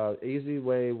 But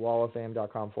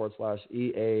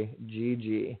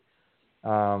easywaywalloffame.com/EAGG.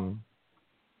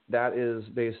 That is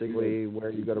basically where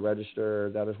you go to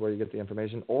register. That is where you get the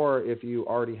information. Or if you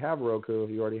already have Roku, if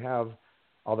you already have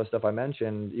all the stuff I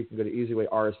mentioned, you can go to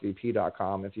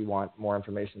easywayrsvp.com if you want more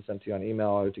information sent to you on email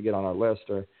or to get on our list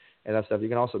or and that stuff. You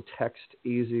can also text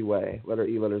EasyWay, letter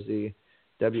E, letter Z,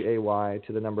 WAY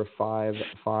to the number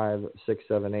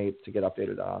 55678 to get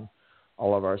updated on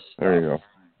all of our stuff. There you go.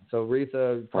 So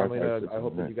Retha, Carmelita, I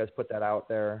hope that you guys put that out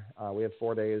there. We have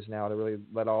 4 days now to really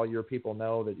let all your people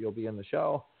know that you'll be in the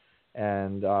show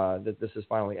and that this is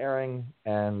finally airing.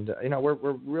 And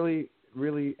we're really,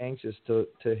 really anxious to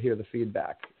hear the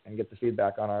feedback and get the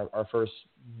feedback on our first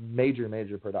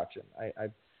major production.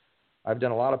 I've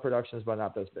done a lot of productions, but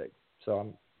not this big. So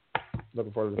I'm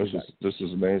looking forward to this. This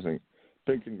is amazing.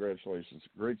 Big congratulations.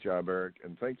 Great job, Eric.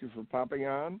 And thank you for popping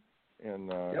on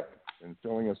and and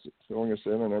filling us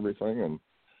in and everything. And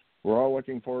we're all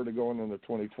looking forward to going into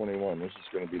 2021. This is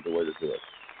going to be the way to do it.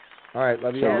 All right.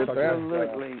 Love you.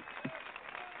 Absolutely.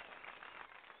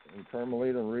 And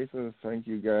Carmelita and Retha, thank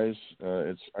you guys.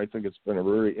 I think it's been a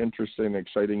very interesting,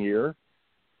 exciting year,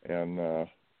 and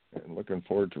looking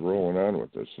forward to rolling on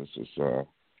with this. This is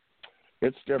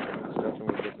it's different. It's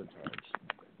definitely different times.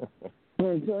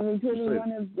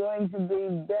 2021 is going to be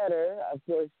better. Of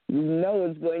course,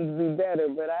 it's going to be better,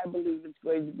 but I believe it's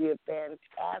going to be a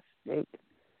fantastic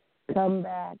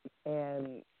comeback,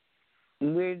 and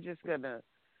we're just going to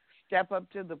step up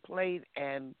to the plate,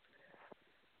 and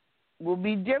we'll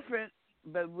be different,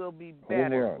 but we'll be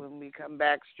better when we come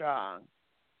back strong.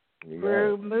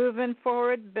 We're moving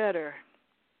forward better.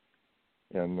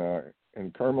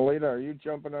 And Carmelita, are you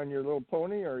jumping on your little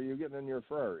pony, or are you getting in your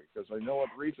Ferrari? Because I know what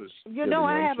Retha's.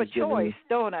 I have a choice,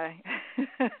 don't I?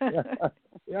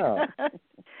 Yeah.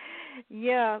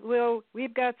 Yeah. Well,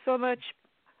 we've got so much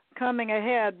coming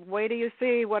ahead. Wait till you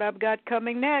see what I've got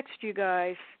coming next, you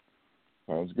guys.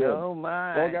 Sounds good. Oh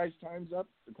my! Well, guys, time's up.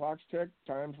 The clock's ticked.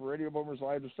 Time for Radio Boomers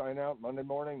Live to sign out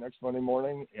next Monday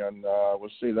morning, and we'll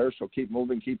see you there. So keep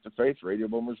moving, keep the faith. Radio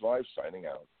Boomers Live signing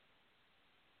out.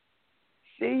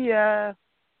 See ya.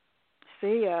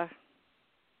 See ya.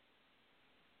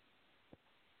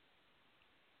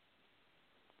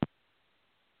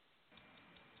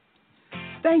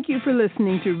 Thank you for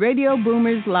listening to Radio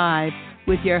Boomers Live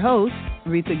with your hosts,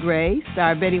 Retha Gray,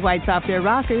 Star Betty White's Off Their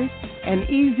Rockers, and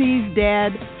Easy's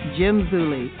dad, Jim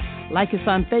Zuley. Like us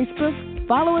on Facebook,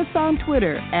 follow us on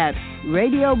Twitter at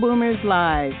Radio Boomers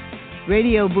Live.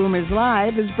 Radio Boomers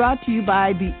Live is brought to you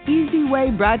by the Easy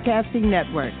Way Broadcasting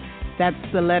Network. That's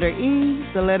the letter E,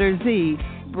 the letter Z,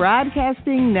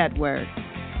 Broadcasting Network.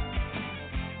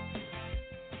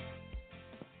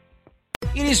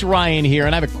 It is Ryan here,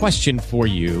 and I have a question for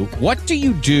you. What do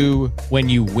you do when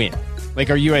you win? Like,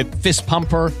 are you a fist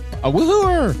pumper, a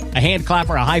woo-hooer, a hand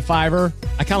clapper, a high fiver?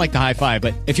 I kind of like the high five,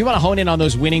 but if you want to hone in on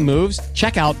those winning moves,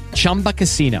 check out Chumba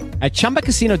Casino. At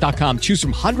ChumbaCasino.com, choose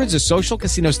from hundreds of social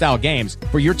casino-style games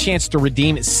for your chance to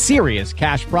redeem serious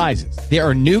cash prizes. There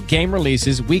are new game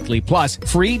releases weekly, plus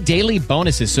free daily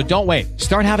bonuses, so don't wait.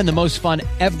 Start having the most fun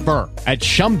ever at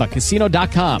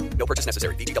ChumbaCasino.com. No purchase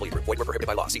necessary. VGW Group. Void where prohibited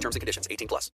by law. See terms and conditions. 18+.